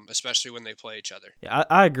 especially when they play each other. Yeah,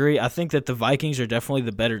 I agree. I think that the Vikings are definitely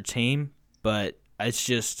the better team, but it's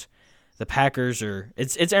just the Packers are.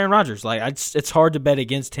 It's Aaron Rodgers. Like, it's hard to bet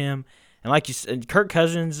against him. And like you said, Kirk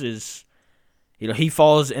Cousins is, he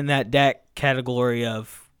falls in that Dak category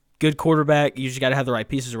of good quarterback. You just got to have the right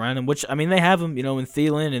pieces around him, which, I mean, they have him, in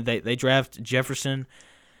Thielen, and they draft Jefferson.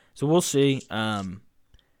 So we'll see. I'm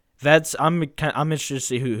interested to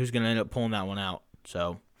see who's going to end up pulling that one out.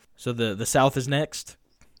 So the South is next.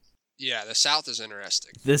 Yeah, the South is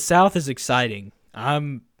interesting. The South is exciting.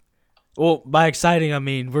 Well, by exciting, I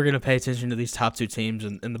mean we're going to pay attention to these top 2 teams,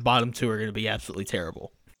 and the bottom 2 are going to be absolutely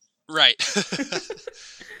terrible. Right.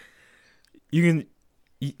 You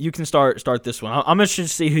can start this one. I'm interested to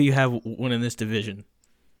see who you have winning this division.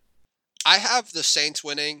 I have the Saints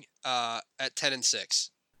winning at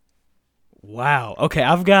 10-6. Wow. Okay,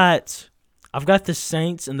 I've got the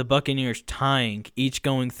Saints and the Buccaneers tying, each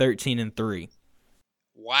going 13-3.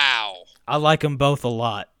 Wow. I like them both a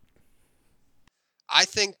lot. I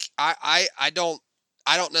think I don't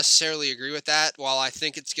necessarily agree with that. While I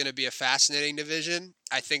think it's going to be a fascinating division,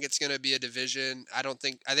 I think it's going to be a division. I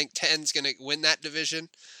think 10's going to win that division.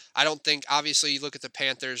 I don't think, obviously, you look at the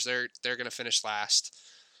Panthers, they're going to finish last.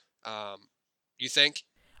 You think?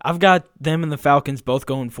 I've got them and the Falcons both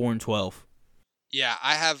going 4-12. Yeah,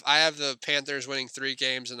 I have the Panthers winning 3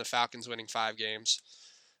 games and the Falcons winning 5 games.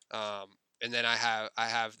 And then I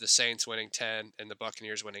have the Saints winning 10 and the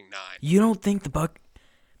Buccaneers winning 9. You don't think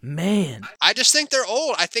Man. I just think they're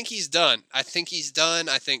old. I think he's done. I think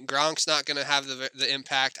Gronk's not going to have the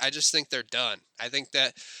impact. I just think they're done. I think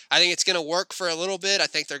it's going to work for a little bit. I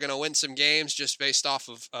think they're going to win some games just based off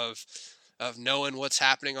of knowing what's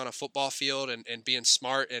happening on a football field and being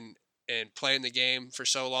smart and playing the game for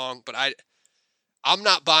so long. But I'm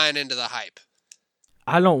not buying into the hype.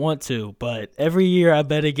 I don't want to, but every year I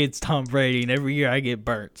bet against Tom Brady, and every year I get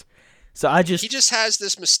burnt. So he just has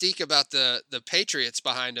this mystique about the Patriots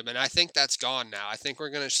behind him, and I think that's gone now. I think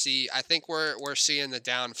we're seeing the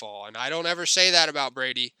downfall, and I don't ever say that about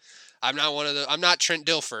Brady. I'm not Trent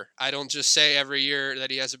Dilfer. I don't just say every year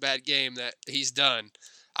that he has a bad game that he's done.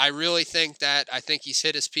 I really think he's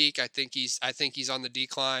hit his peak. I think he's on the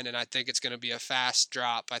decline, and I think it's going to be a fast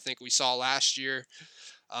drop. I think we saw last year.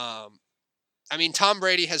 I mean, Tom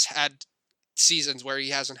Brady has had seasons where he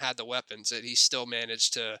hasn't had the weapons, and he's still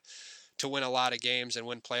managed to win a lot of games and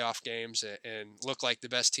win playoff games and look like the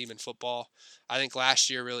best team in football. I think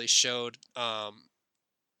last year really showed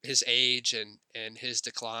his age and his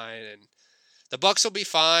decline. And the Bucs will be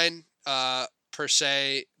fine per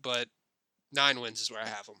se, but 9 wins is where I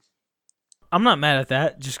have them. I'm not mad at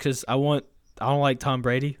that, just because I don't like Tom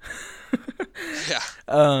Brady.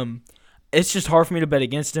 Yeah. It's just hard for me to bet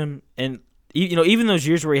against him, and even those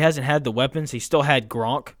years where he hasn't had the weapons, he still had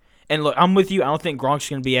Gronk. And look, I'm with you. I don't think Gronk's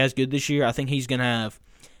going to be as good this year. I think he's going to have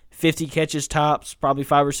 50 catches tops, probably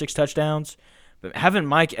 5 or 6 touchdowns. But having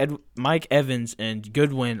Mike Evans and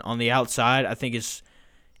Goodwin on the outside, I think is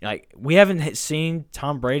we haven't seen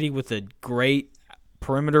Tom Brady with a great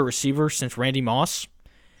perimeter receiver since Randy Moss,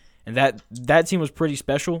 and that team was pretty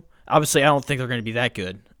special. Obviously, I don't think they're going to be that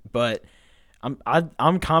good, but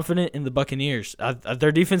I'm confident in the Buccaneers.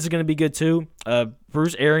 Their defense is going to be good too.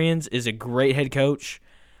 Bruce Arians is a great head coach.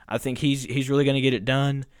 I think he's really going to get it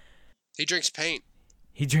done. He drinks paint.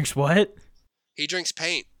 He drinks what? He drinks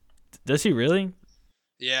paint. Does he really?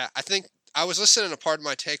 Yeah, I think I was listening to Pardon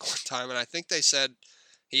My Take one time, and I think they said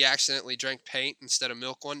he accidentally drank paint instead of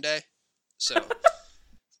milk one day. So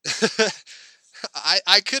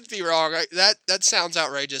I could be wrong. That sounds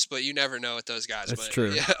outrageous, but you never know with those guys. That's but,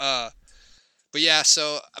 true. Yeah, but yeah,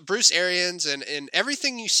 so Bruce Arians and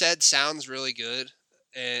everything you said sounds really good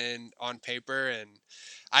and on paper, and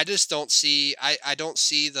I just don't see I don't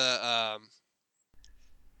see the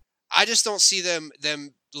I just don't see them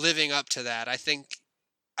living up to that. I think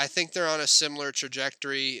they're on a similar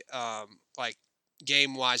trajectory, like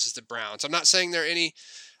game wise as the Browns. I'm not saying they're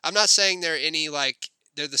any like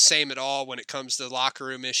they're the same at all when it comes to locker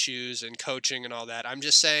room issues and coaching and all that. I'm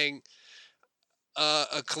just saying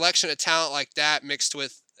a collection of talent like that mixed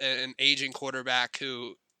with an aging quarterback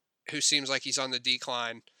who seems like he's on the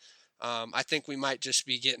decline. I think we might just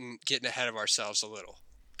be getting ahead of ourselves a little.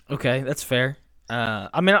 Okay, that's fair.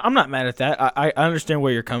 I mean, I'm not mad at that. I understand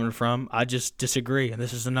where you're coming from. I just disagree, and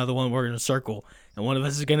this is another one we're going to circle, and one of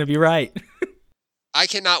us is going to be right. I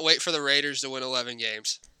cannot wait for the Raiders to win 11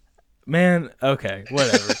 games. Man, okay,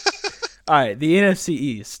 whatever. All right, the NFC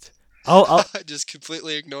East. I'll just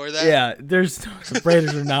completely ignore that. Yeah, the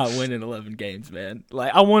Raiders are not winning 11 games, man.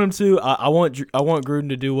 Like I want them to. I want Gruden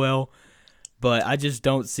to do well, but I just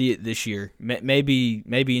don't see it this year. Maybe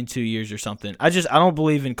in 2 years or something. I don't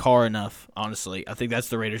believe in Carr enough. Honestly, I think that's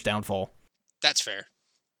the Raiders' downfall. That's fair.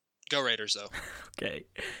 Go Raiders though. Okay,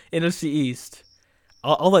 NFC East.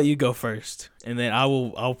 I'll let you go first, and then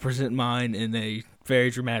I'll present mine in a very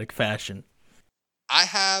dramatic fashion. I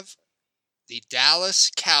have the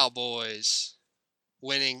Dallas Cowboys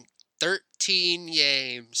winning 13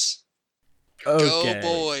 games. Okay. Go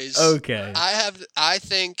Boys. Okay. I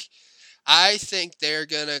think they're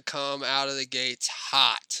gonna come out of the gates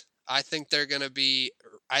hot. I think they're gonna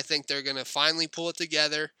finally pull it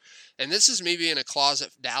together. And this is me being a closet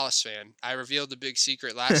Dallas fan. I revealed the big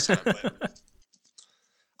secret last time, but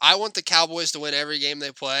I want the Cowboys to win every game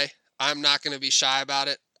they play. I'm not going to be shy about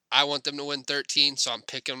it. I want them to win 13, so I'm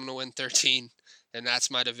picking them to win 13, and that's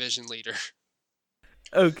my division leader.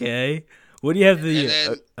 Okay. What do you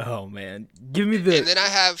have oh man, give me the. And then I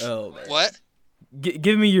have what?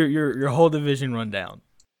 Give me your whole division rundown.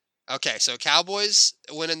 Okay, so Cowboys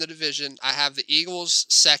winning the division. I have the Eagles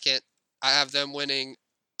second. I have them winning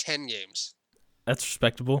 10 games. That's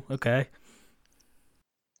respectable. Okay.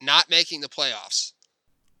 Not making the playoffs.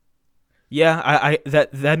 Yeah, I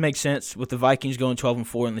that makes sense with the Vikings going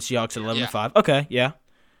 12-4 and the Seahawks at 11-5. Okay, yeah.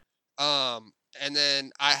 And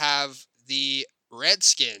then I have the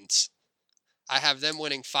Redskins. I have them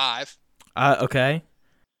winning 5. Okay.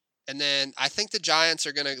 And then I think the Giants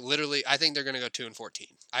are gonna I think they're gonna go 2-14.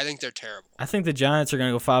 I think they're terrible. I think the Giants are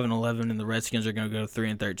gonna go 5-11, and the Redskins are gonna go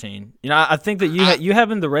 3-13. You know, I think that you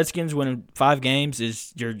having the Redskins winning 5 games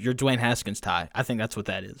is your Dwayne Haskins tie. I think that's what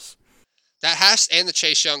that is. That has and the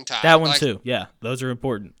Chase Young tie. That one too. Yeah, those are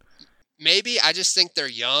important. Maybe I just think they're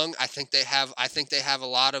young. I think they have a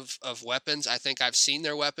lot of weapons. I think I've seen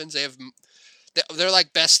their weapons. They're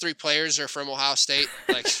like best 3 players are from Ohio State.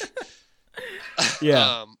 Like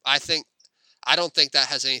yeah. I don't think that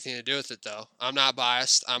has anything to do with it though. I'm not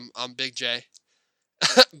biased. I'm Big J.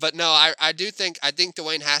 But no, I think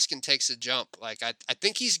Dwayne Haskins takes a jump. Like I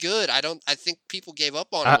think he's good. I think people gave up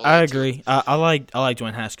on him. I agree. I like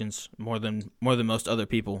Dwayne Haskins more than most other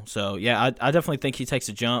people. So yeah, I definitely think he takes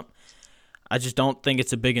a jump. I just don't think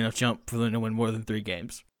it's a big enough jump for them to win more than 3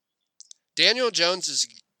 games. Daniel Jones is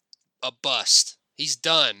a bust. He's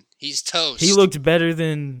done. He's toast. He looked better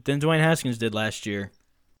than Dwayne Haskins did last year.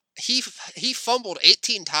 He fumbled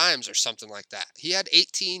 18 times or something like that. He had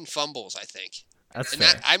 18 fumbles, I think. That's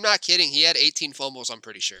fair. I'm not kidding. He had 18 fumbles. I'm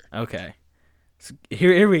pretty sure. Okay. So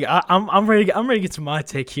here we go. I'm ready. I'm ready to get to my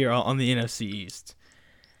take here on the NFC East.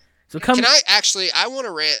 So can I actually? I want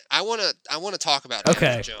to rant. I want to talk about.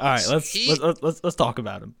 Okay. Jones. All right. Let's talk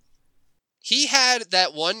about him. He had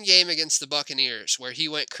that one game against the Buccaneers where he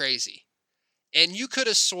went crazy, and you could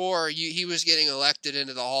have swore he was getting elected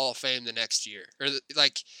into the Hall of Fame the next year, or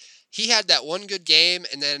he had that one good game,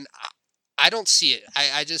 and then. I don't see it.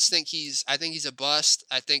 I just think he's a bust.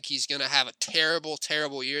 I think he's going to have a terrible,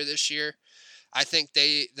 terrible year this year. I think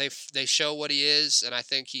they show what he is, and I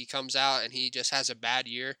think he comes out and he just has a bad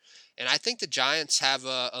year. And I think the Giants have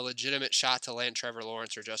a legitimate shot to land Trevor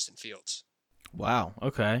Lawrence or Justin Fields. Wow.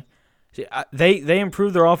 Okay. See, they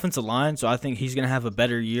improved their offensive line, so I think he's going to have a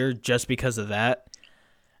better year just because of that.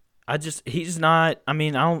 He's not. I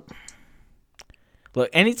mean, I don't. Look,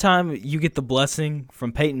 anytime you get the blessing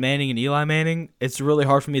from Peyton Manning and Eli Manning, it's really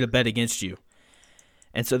hard for me to bet against you.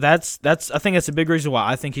 And so that's I think that's a big reason why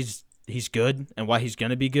I think he's he's good and why he's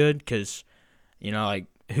gonna be good. Because like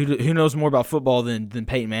who knows more about football than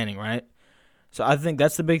Peyton Manning, right? So I think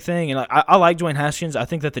that's the big thing. And I like Dwayne Haskins. I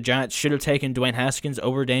think that the Giants should have taken Dwayne Haskins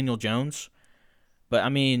over Daniel Jones. But, I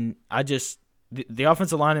mean, the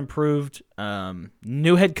offensive line improved.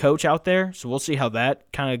 New head coach out there, so we'll see how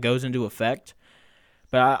that kind of goes into effect.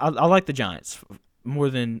 But I like the Giants more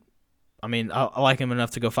than – I like them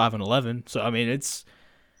enough to go 5-11. So,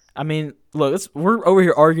 look, we're over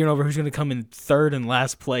here arguing over who's going to come in third and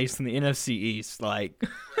last place in the NFC East. Right.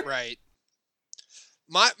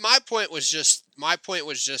 My point was just I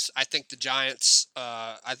think the Giants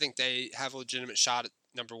I think they have a legitimate shot at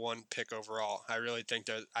number 1 pick overall. I don't think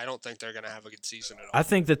they're going to have a good season at all. I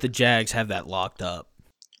think that the Jags have that locked up.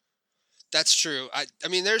 That's true. I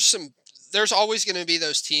mean there's always going to be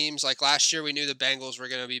those teams. Like last year we knew the Bengals were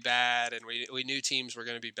going to be bad and we knew teams were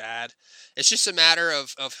going to be bad. It's just a matter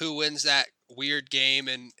of who wins that weird game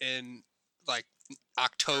in like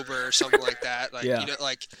October or something like that. Yeah.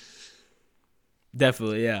 Like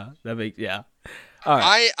definitely, yeah. All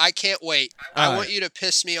right. I can't wait. I want you to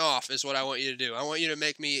piss me off is what I want you to do. I want you to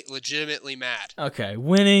make me legitimately mad. Okay,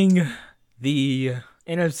 winning the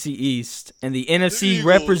NFC East and the NFC Eagles.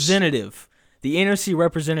 representative. The NFC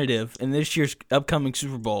representative in this year's upcoming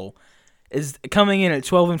Super Bowl is coming in at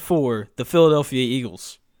 12-4, the Philadelphia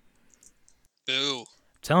Eagles. Boo. I'm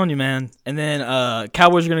telling you, man. And then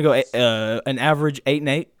Cowboys are going to go an average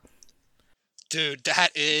 8-8. Dude, that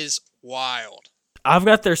is wild. I've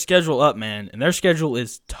got their schedule up, man, and their schedule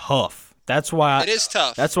is tough. It is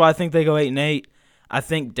tough. That's why I think they go 8-8. I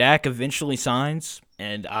think Dak eventually signs,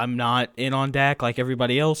 and I'm not in on Dak like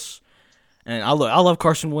everybody else. And I love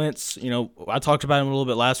Carson Wentz. I talked about him a little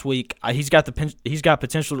bit last week. He's got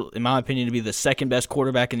potential, in my opinion, to be the second best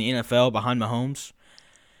quarterback in the NFL behind Mahomes.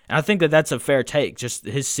 And I think that that's a fair take. Just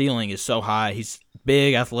his ceiling is so high. He's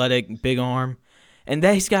big, athletic, big arm. And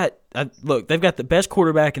they've got the best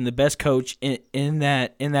quarterback and the best coach in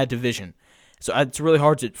that division. So it's really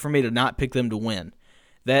hard for me to not pick them to win.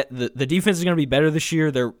 That the defense is going to be better this year.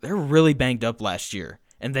 They're really banged up last year,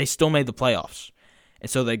 and they still made the playoffs. And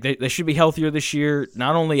so they should be healthier this year,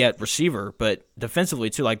 not only at receiver but defensively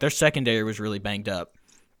too. Like their secondary was really banged up.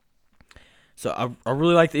 So I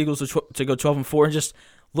really like the Eagles to go 12-4. And just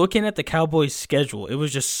looking at the Cowboys' schedule, it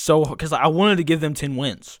was just so because I wanted to give them 10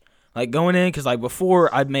 wins. Like going in, because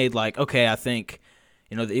before I'd made okay, I think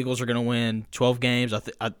the Eagles are going to win 12 games. I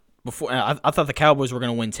thought the Cowboys were going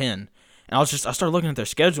to win 10, and I started looking at their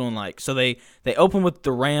schedule and so they open with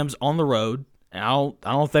the Rams on the road, and I don't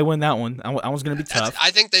know if they win that one. That one's going to be tough. I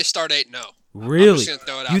think they start 8-0. Really? I'm just gonna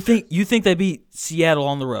throw it out you think they beat Seattle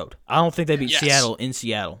on the road? I don't think they beat Yes. Seattle in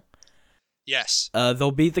Seattle. Yes.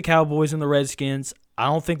 They'll beat the Cowboys and the Redskins. I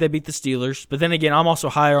don't think they beat the Steelers. But then again, I'm also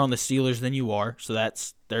higher on the Steelers than you are, so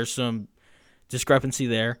there's some discrepancy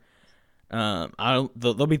there.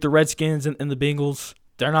 They'll beat the Redskins and the Bengals.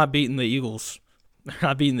 They're not beating the Eagles. They're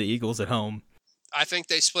not beating the Eagles at home. I think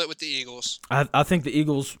they split with the Eagles. I think the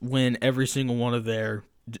Eagles win every single one of their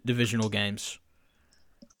divisional games.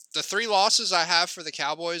 The 3 losses I have for the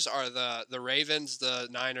Cowboys are the Ravens, the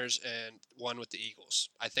Niners, and one with the Eagles.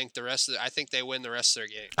 I think they win the rest of their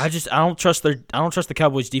games. I don't trust the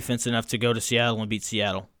Cowboys defense enough to go to Seattle and beat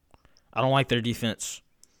Seattle. I don't like their defense.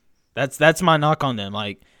 That's my knock on them.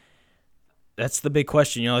 That's the big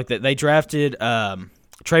question. They drafted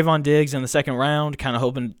Trayvon Diggs in the second round, kind of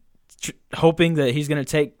hoping that he's going to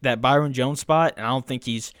take that Byron Jones spot, and I don't think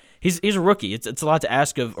he's a rookie. It's a lot to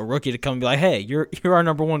ask of a rookie to come and be like, hey, you're our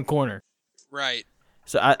number 1 corner. Right.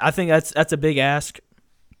 So I think that's a big ask.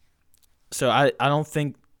 So I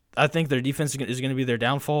think their defense is going to be their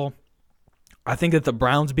downfall. I think that the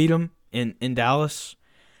Browns beat them in Dallas.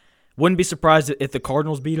 Wouldn't be surprised if the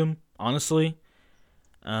Cardinals beat them, honestly.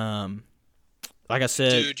 Like I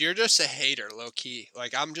said, dude, you're just a hater, low key.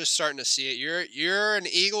 I'm just starting to see it. You're an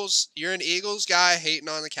Eagles guy hating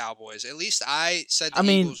on the Cowboys. At least I said the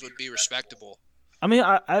Eagles would be respectable.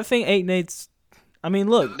 I think 8-8's.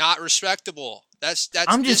 Look, not respectable. That's.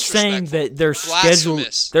 I'm just saying that their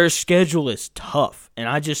schedule is tough, and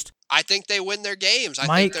I think they win their games. I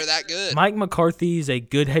think they're that good. Mike McCarthy is a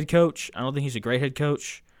good head coach. I don't think he's a great head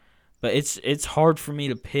coach, but it's hard for me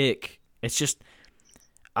to pick. It's just.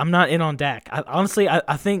 I'm not in on Dak.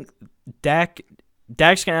 I think Dak's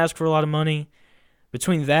going to ask for a lot of money.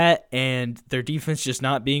 Between that and their defense just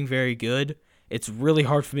not being very good, it's really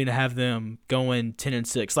hard for me to have them going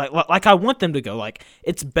 10-6. Like I want them to go.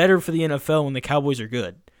 It's better for the NFL when the Cowboys are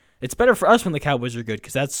good. It's better for us when the Cowboys are good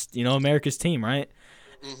because that's America's team, right?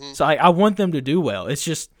 Mm-hmm. So I want them to do well. It's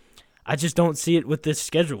just I just don't see it with this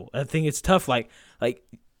schedule. I think it's tough.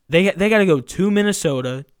 They got to go to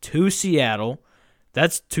Minnesota, to Seattle.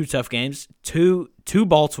 That's 2 tough games. To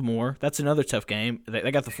Baltimore. That's another tough game.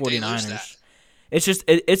 They got the 49ers. It's just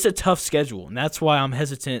it's a tough schedule, and that's why I'm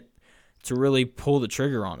hesitant to really pull the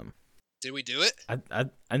trigger on them. Did we do it? I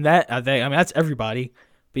mean that's everybody.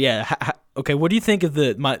 But yeah, okay. What do you think of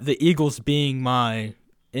the Eagles being my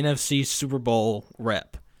NFC Super Bowl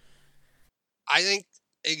rep? I think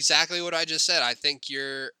exactly what I just said. I think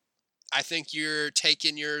you're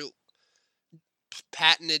taking your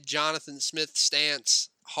patented Jonathan Smith stance,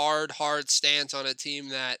 hard stance on a team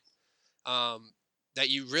that that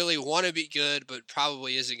you really want to be good, but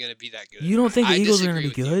probably isn't going to be that good. You don't think the Eagles are going to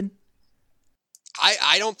be good?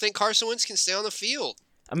 I don't think Carson Wentz can stay on the field.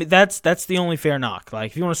 I mean, that's the only fair knock.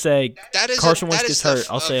 Like, if you want to say Carson Wentz gets hurt,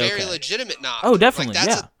 I'll say okay. Very legitimate knock. Oh, definitely,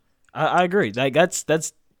 yeah. I agree. Like, that's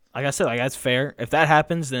like I said, like that's fair. If that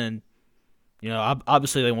happens, then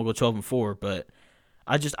obviously they won't go 12-4. But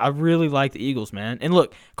I really like the Eagles, man. And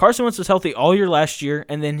look, Carson Wentz was healthy all year last year,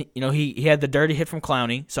 and then he had the dirty hit from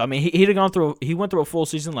Clowney. So I mean, he went through a full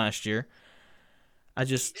season last year.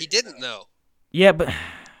 He didn't though. Yeah, but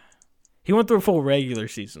he went through a full regular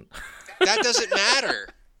season. That doesn't matter.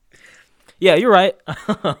 Yeah, you're right.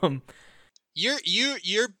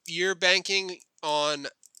 You're banking on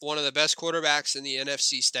one of the best quarterbacks in the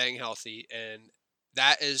NFC staying healthy, and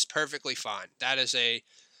that is perfectly fine. That is a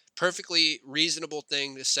perfectly reasonable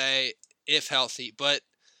thing to say if healthy, but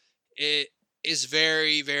it is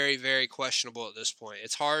very, very, very questionable at this point.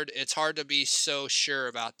 It's hard to be so sure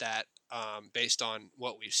about that based on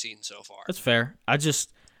what we've seen so far. That's fair.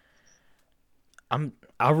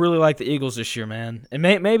 I really like the Eagles this year, man. And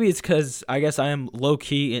maybe it's because I guess I am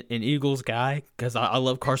low-key an Eagles guy because I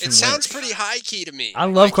love Carson Wentz. It sounds pretty high-key to me. I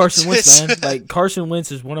love Carson Wentz, man. Like, Carson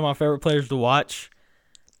Wentz is one of my favorite players to watch.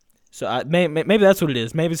 So maybe that's what it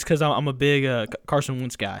is. Maybe it's because I'm a big Carson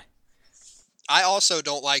Wentz guy. I also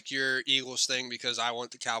don't like your Eagles thing because I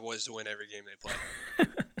want the Cowboys to win every game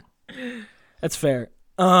they play. That's fair.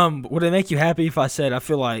 Would it make you happy if I said I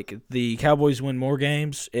feel like the Cowboys win more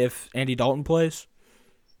games if Andy Dalton plays?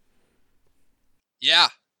 Yeah,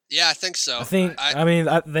 I think so. They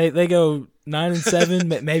go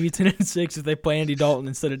 9-7, maybe 10-6 if they play Andy Dalton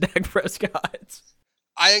instead of Dak Prescott.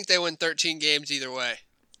 I think they win 13 games either way.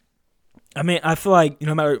 I mean, I feel like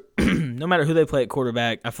no matter who they play at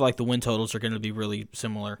quarterback, I feel like the win totals are going to be really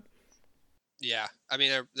similar. Yeah, I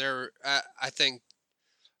mean I think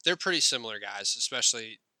they're pretty similar guys,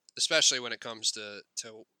 especially when it comes to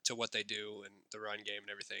what they do and the run game and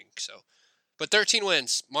everything. So, but 13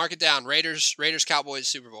 wins, mark it down. Raiders, Cowboys,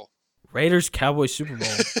 Super Bowl. Raiders, Cowboys, Super Bowl.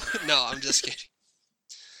 No, I'm just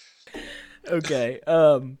kidding. Okay.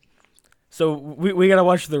 So we gotta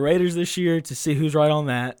watch the Raiders this year to see who's right on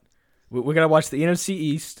that. We gotta watch the NFC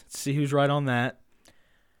East to see who's right on that.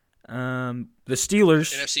 The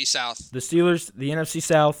Steelers, NFC South. The Steelers, the NFC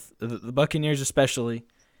South, the Buccaneers especially.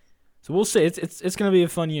 So we'll see. It's gonna be a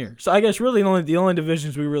fun year. So I guess really the only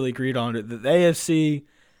divisions we really agreed on are the AFC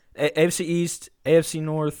East, AFC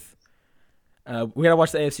North. We gotta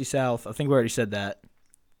watch the AFC South. I think we already said that.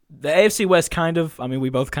 The AFC West, kind of. I mean, we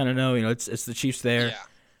both kind of know. It's the Chiefs there.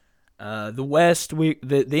 Yeah. The West, the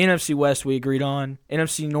NFC West we agreed on.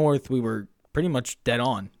 NFC North we were pretty much dead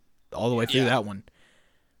on all the way through that one.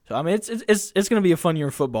 So I mean it's going to be a fun year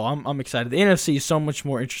of football. I'm excited. The NFC is so much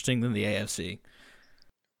more interesting than the AFC.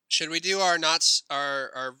 Should we do our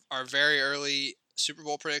very early Super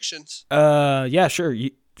Bowl predictions? Yeah, sure.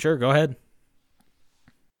 Sure, go ahead.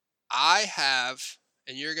 I have,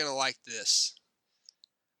 and you're going to like this.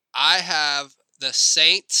 I have the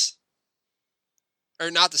Saints. Or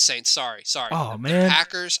not the Saints, sorry. Oh, man. The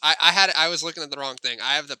Packers. I was looking at the wrong thing.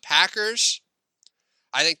 I have the Packers.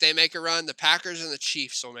 I think they make a run. The Packers and the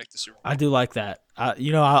Chiefs will make the Super Bowl. I do like that. I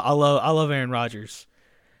love Aaron Rodgers.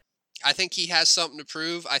 I think he has something to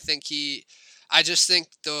prove. I just think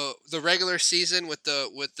the regular season with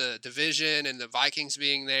the division and the Vikings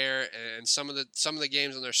being there and some of the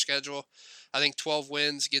games on their schedule, I think 12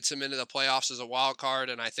 wins gets them into the playoffs as a wild card,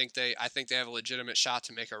 and I think they have a legitimate shot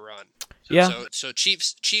to make a run. Yeah. So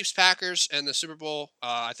Chiefs, Packers, and the Super Bowl.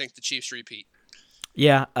 I think the Chiefs repeat.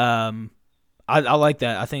 Yeah. I like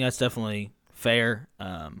that. I think that's definitely fair.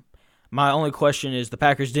 My only question is the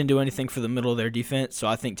Packers didn't do anything for the middle of their defense, so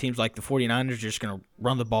I think teams like the 49ers are just going to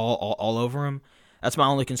run the ball all over them. That's my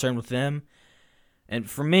only concern with them. And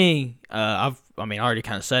for me, I already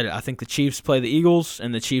kind of said it. I think the Chiefs play the Eagles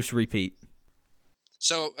and the Chiefs repeat.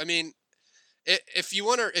 So, I mean, if you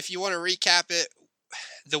want to recap it,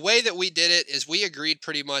 the way that we did it is we agreed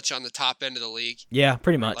pretty much on the top end of the league. Yeah,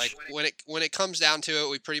 pretty much. Like when it comes down to it,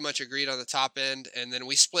 we pretty much agreed on the top end, and then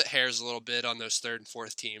we split hairs a little bit on those third and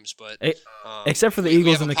fourth teams. But except for the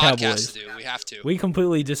Eagles and the Cowboys, we have to. We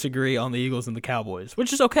completely disagree on the Eagles and the Cowboys,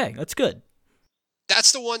 which is okay. That's good.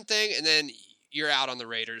 That's the one thing, and then you're out on the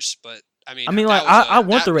Raiders. But I mean, I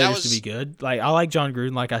want the Raiders to be good. Like I like John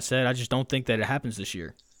Gruden. Like I said, I just don't think that it happens this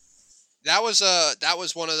year. That was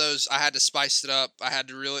one of those I had to spice it up. I had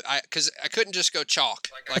to really because I couldn't just go chalk.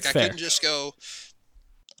 Like I couldn't just go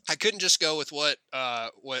with what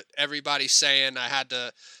everybody's saying. I had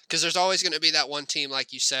to, because there's always going to be that one team,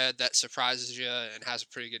 like you said, that surprises you and has a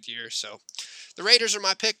pretty good year. So the Raiders are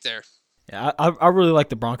my pick there. Yeah, I really like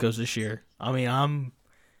the Broncos this year. I mean,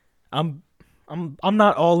 I'm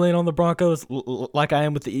not all in on the Broncos like I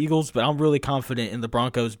am with the Eagles, but I'm really confident in the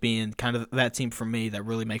Broncos being kind of that team for me that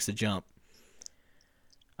really makes a jump.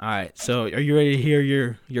 All right, so are you ready to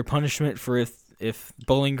hear your punishment for if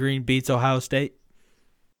Bowling Green beats Ohio State?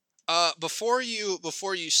 Before you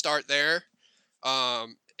start there,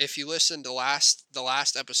 if you listened to the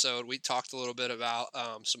last episode, we talked a little bit about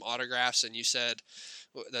some autographs, and you said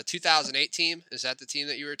the 2008 team, is that the team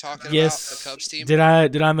that you were talking about? The Cubs team? Did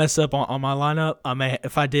I mess up on my lineup?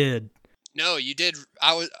 If I did. No, you did.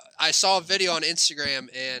 I saw a video on Instagram,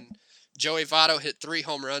 and Joey Votto hit 3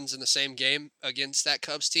 home runs in the same game against that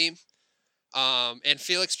Cubs team. And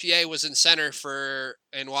Felix Pié was in center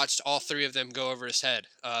and watched all 3 of them go over his head.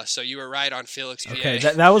 So you were right on Felix Pié. Okay,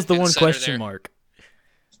 that was the one question mark.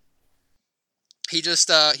 He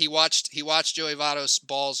just he watched Joey Votto's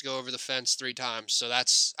balls go over the fence 3 times. So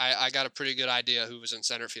I got a pretty good idea who was in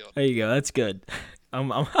center field. There you go. That's good.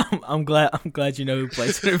 I'm glad you know who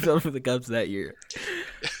played center field for the Cubs that year.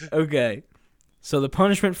 Okay, so the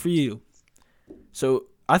punishment for you. So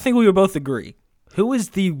I think we would both agree.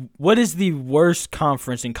 What is the worst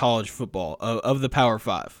conference in college football of the Power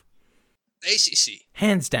 5? ACC.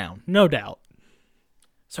 Hands down, no doubt.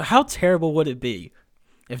 So how terrible would it be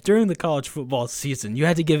if during the college football season you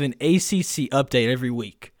had to give an ACC update every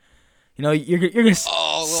week? You know, you're gonna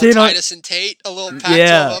a little Titus and Tate, a little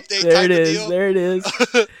Pac-12 update there type it of is, deal. There it is.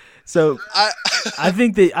 So I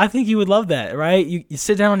think you would love that, right? You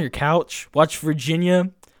sit down on your couch, watch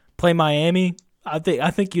Virginia play Miami. I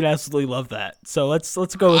think you'd absolutely love that. So let's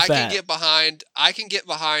go with that. I can get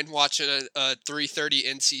behind watching a 3:30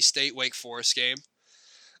 NC State Wake Forest game.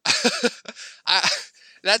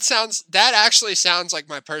 That actually sounds like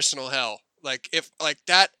my personal hell. Like if like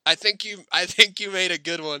that, I think you made a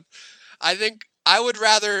good one. I think I would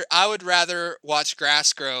rather watch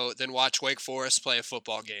grass grow than watch Wake Forest play a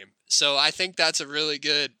football game. So I think that's a really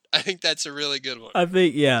good one. I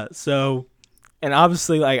think yeah. So, and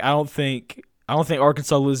obviously, like I don't think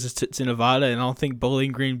Arkansas loses to Nevada, and I don't think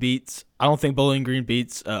Bowling Green beats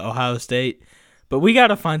Ohio State. But we got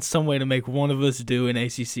to find some way to make one of us do an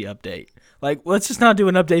ACC update. Like, let's just not do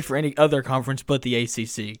an update for any other conference but the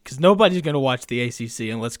ACC, because nobody's going to watch the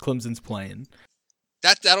ACC unless Clemson's playing.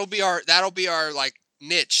 That'll be our like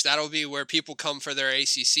niche. That'll be where people come for their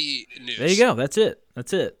ACC news. There you go. That's it.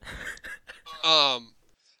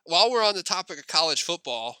 While we're on the topic of college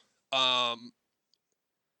football,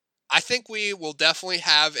 I think we will definitely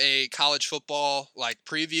have a college football like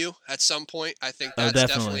preview at some point. I think that's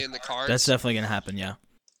definitely in the cards. That's definitely going to happen, yeah.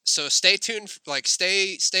 So stay tuned, like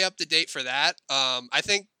stay up to date for that. I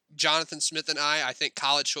think Jonathan Smith and I think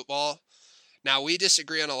college football. Now we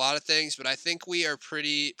disagree on a lot of things, but I think we are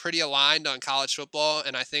pretty aligned on college football,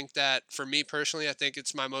 and I think that for me personally, I think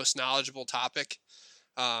it's my most knowledgeable topic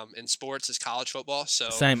in sports is college football.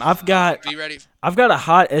 So same. I've got a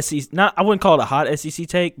hot SEC. I wouldn't call it a hot SEC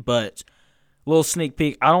take, but a little sneak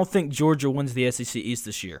peek. I don't think Georgia wins the SEC East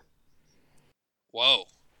this year. Whoa.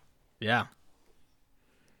 Yeah.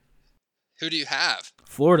 Who do you have?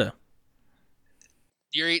 Florida.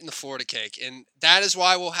 You're eating the Florida cake, and that is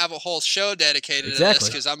why we'll have a whole show dedicated to this,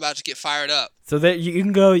 because I'm about to get fired up. So that you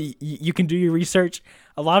can go, you can do your research.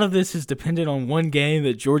 A lot of this is dependent on one game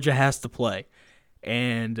that Georgia has to play,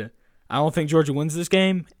 and I don't think Georgia wins this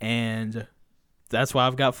game, and that's why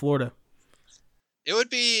I've got Florida. It would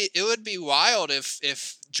be wild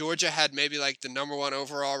if Georgia had maybe like the number 1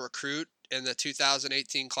 overall recruit in the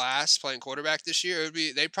 2018 class playing quarterback this year.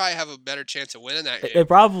 They'd probably have a better chance of winning that game. They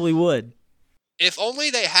probably would. If only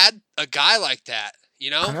they had a guy like that, I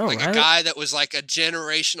know, like right? a guy that was like a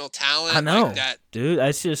generational talent. I know, like that. Dude.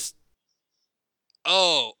 That's just.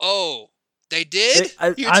 Oh, they did?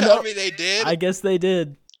 You're telling me they did? I guess they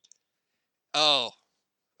did. Oh,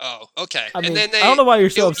 okay. I mean, and then I don't know why you're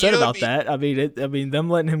so upset about that. I mean, them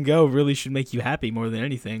letting him go really should make you happy more than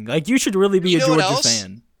anything. Like, you should really be a Georgia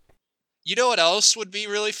fan. You know what else would be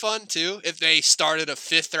really fun too? If they started a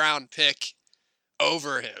 5th round pick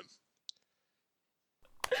over him.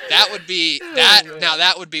 That would be that. Oh, Now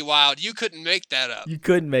that would be wild. You couldn't make that up. You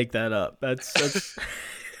couldn't make that up. That's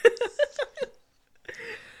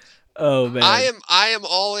Oh man. I am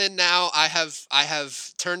all in now. I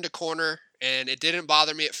have turned a corner, and it didn't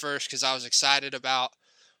bother me at first because I was excited about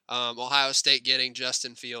Ohio State getting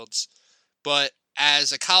Justin Fields. But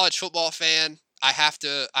as a college football fan, I have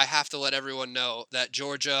to let everyone know that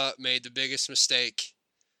Georgia made the biggest mistake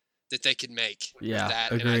that they could make Yeah, with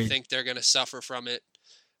that, agreed. and I think they're going to suffer from it.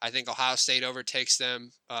 I think Ohio State overtakes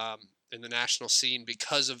them in the national scene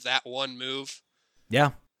because of that one move.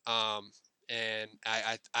 Yeah. And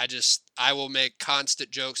I will make constant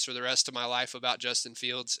jokes for the rest of my life about Justin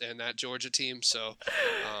Fields and that Georgia team. So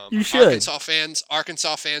You should.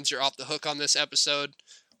 Arkansas fans, you're off the hook on this episode.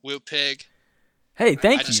 Whoop pig. Hey,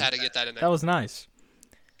 thank I you. just had to get that in there. That was nice.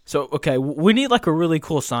 So, okay, we need like a really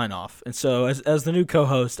cool sign off. And so as the new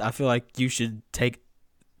co-host, I feel like you should take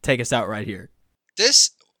us out right here.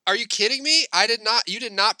 Are you kidding me? You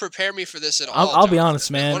did not prepare me for this at all. I'll be Jonathan.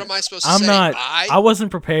 honest, man. What am I supposed to say? I wasn't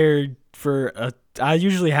prepared for I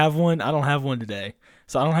usually have one. I don't have one today.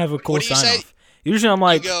 So I don't have a cool What do you sign say? off. Usually I'm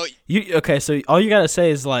like, You go, okay, so all you got to say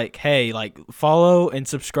is like, hey, like follow and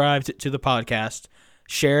subscribe to the podcast.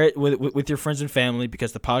 Share it with your friends and family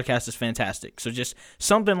because the podcast is fantastic. So just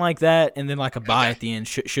something like that, and then like a bye at the end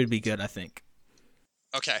should be good, I think.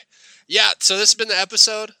 Okay. Yeah, so this has been the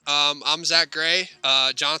episode. I'm Zach Gray.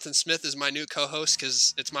 Jonathan Smith is my new co-host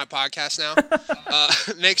because it's my podcast now.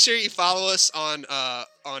 Make sure you follow us on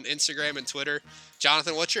Instagram and Twitter.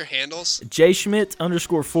 Jonathan, what's your handles?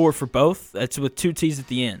 JSchmidt_4 for both. That's with 2 T's at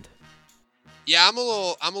the end. Yeah, I'm a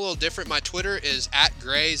little different. My Twitter is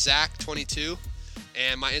 @GrayZach22,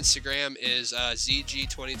 and my Instagram is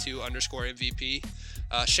ZG22_MVP.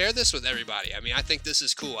 Share this with everybody. I mean, I think this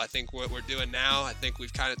is cool. I think what we're doing now, I think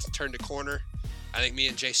we've kind of turned a corner. I think me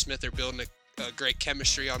and Jay Smith are building a great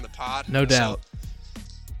chemistry on the pod. No doubt.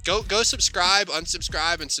 So go subscribe,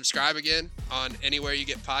 unsubscribe, and subscribe again on anywhere you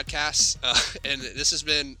get podcasts. And this has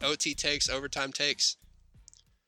been OT Takes, Overtime Takes.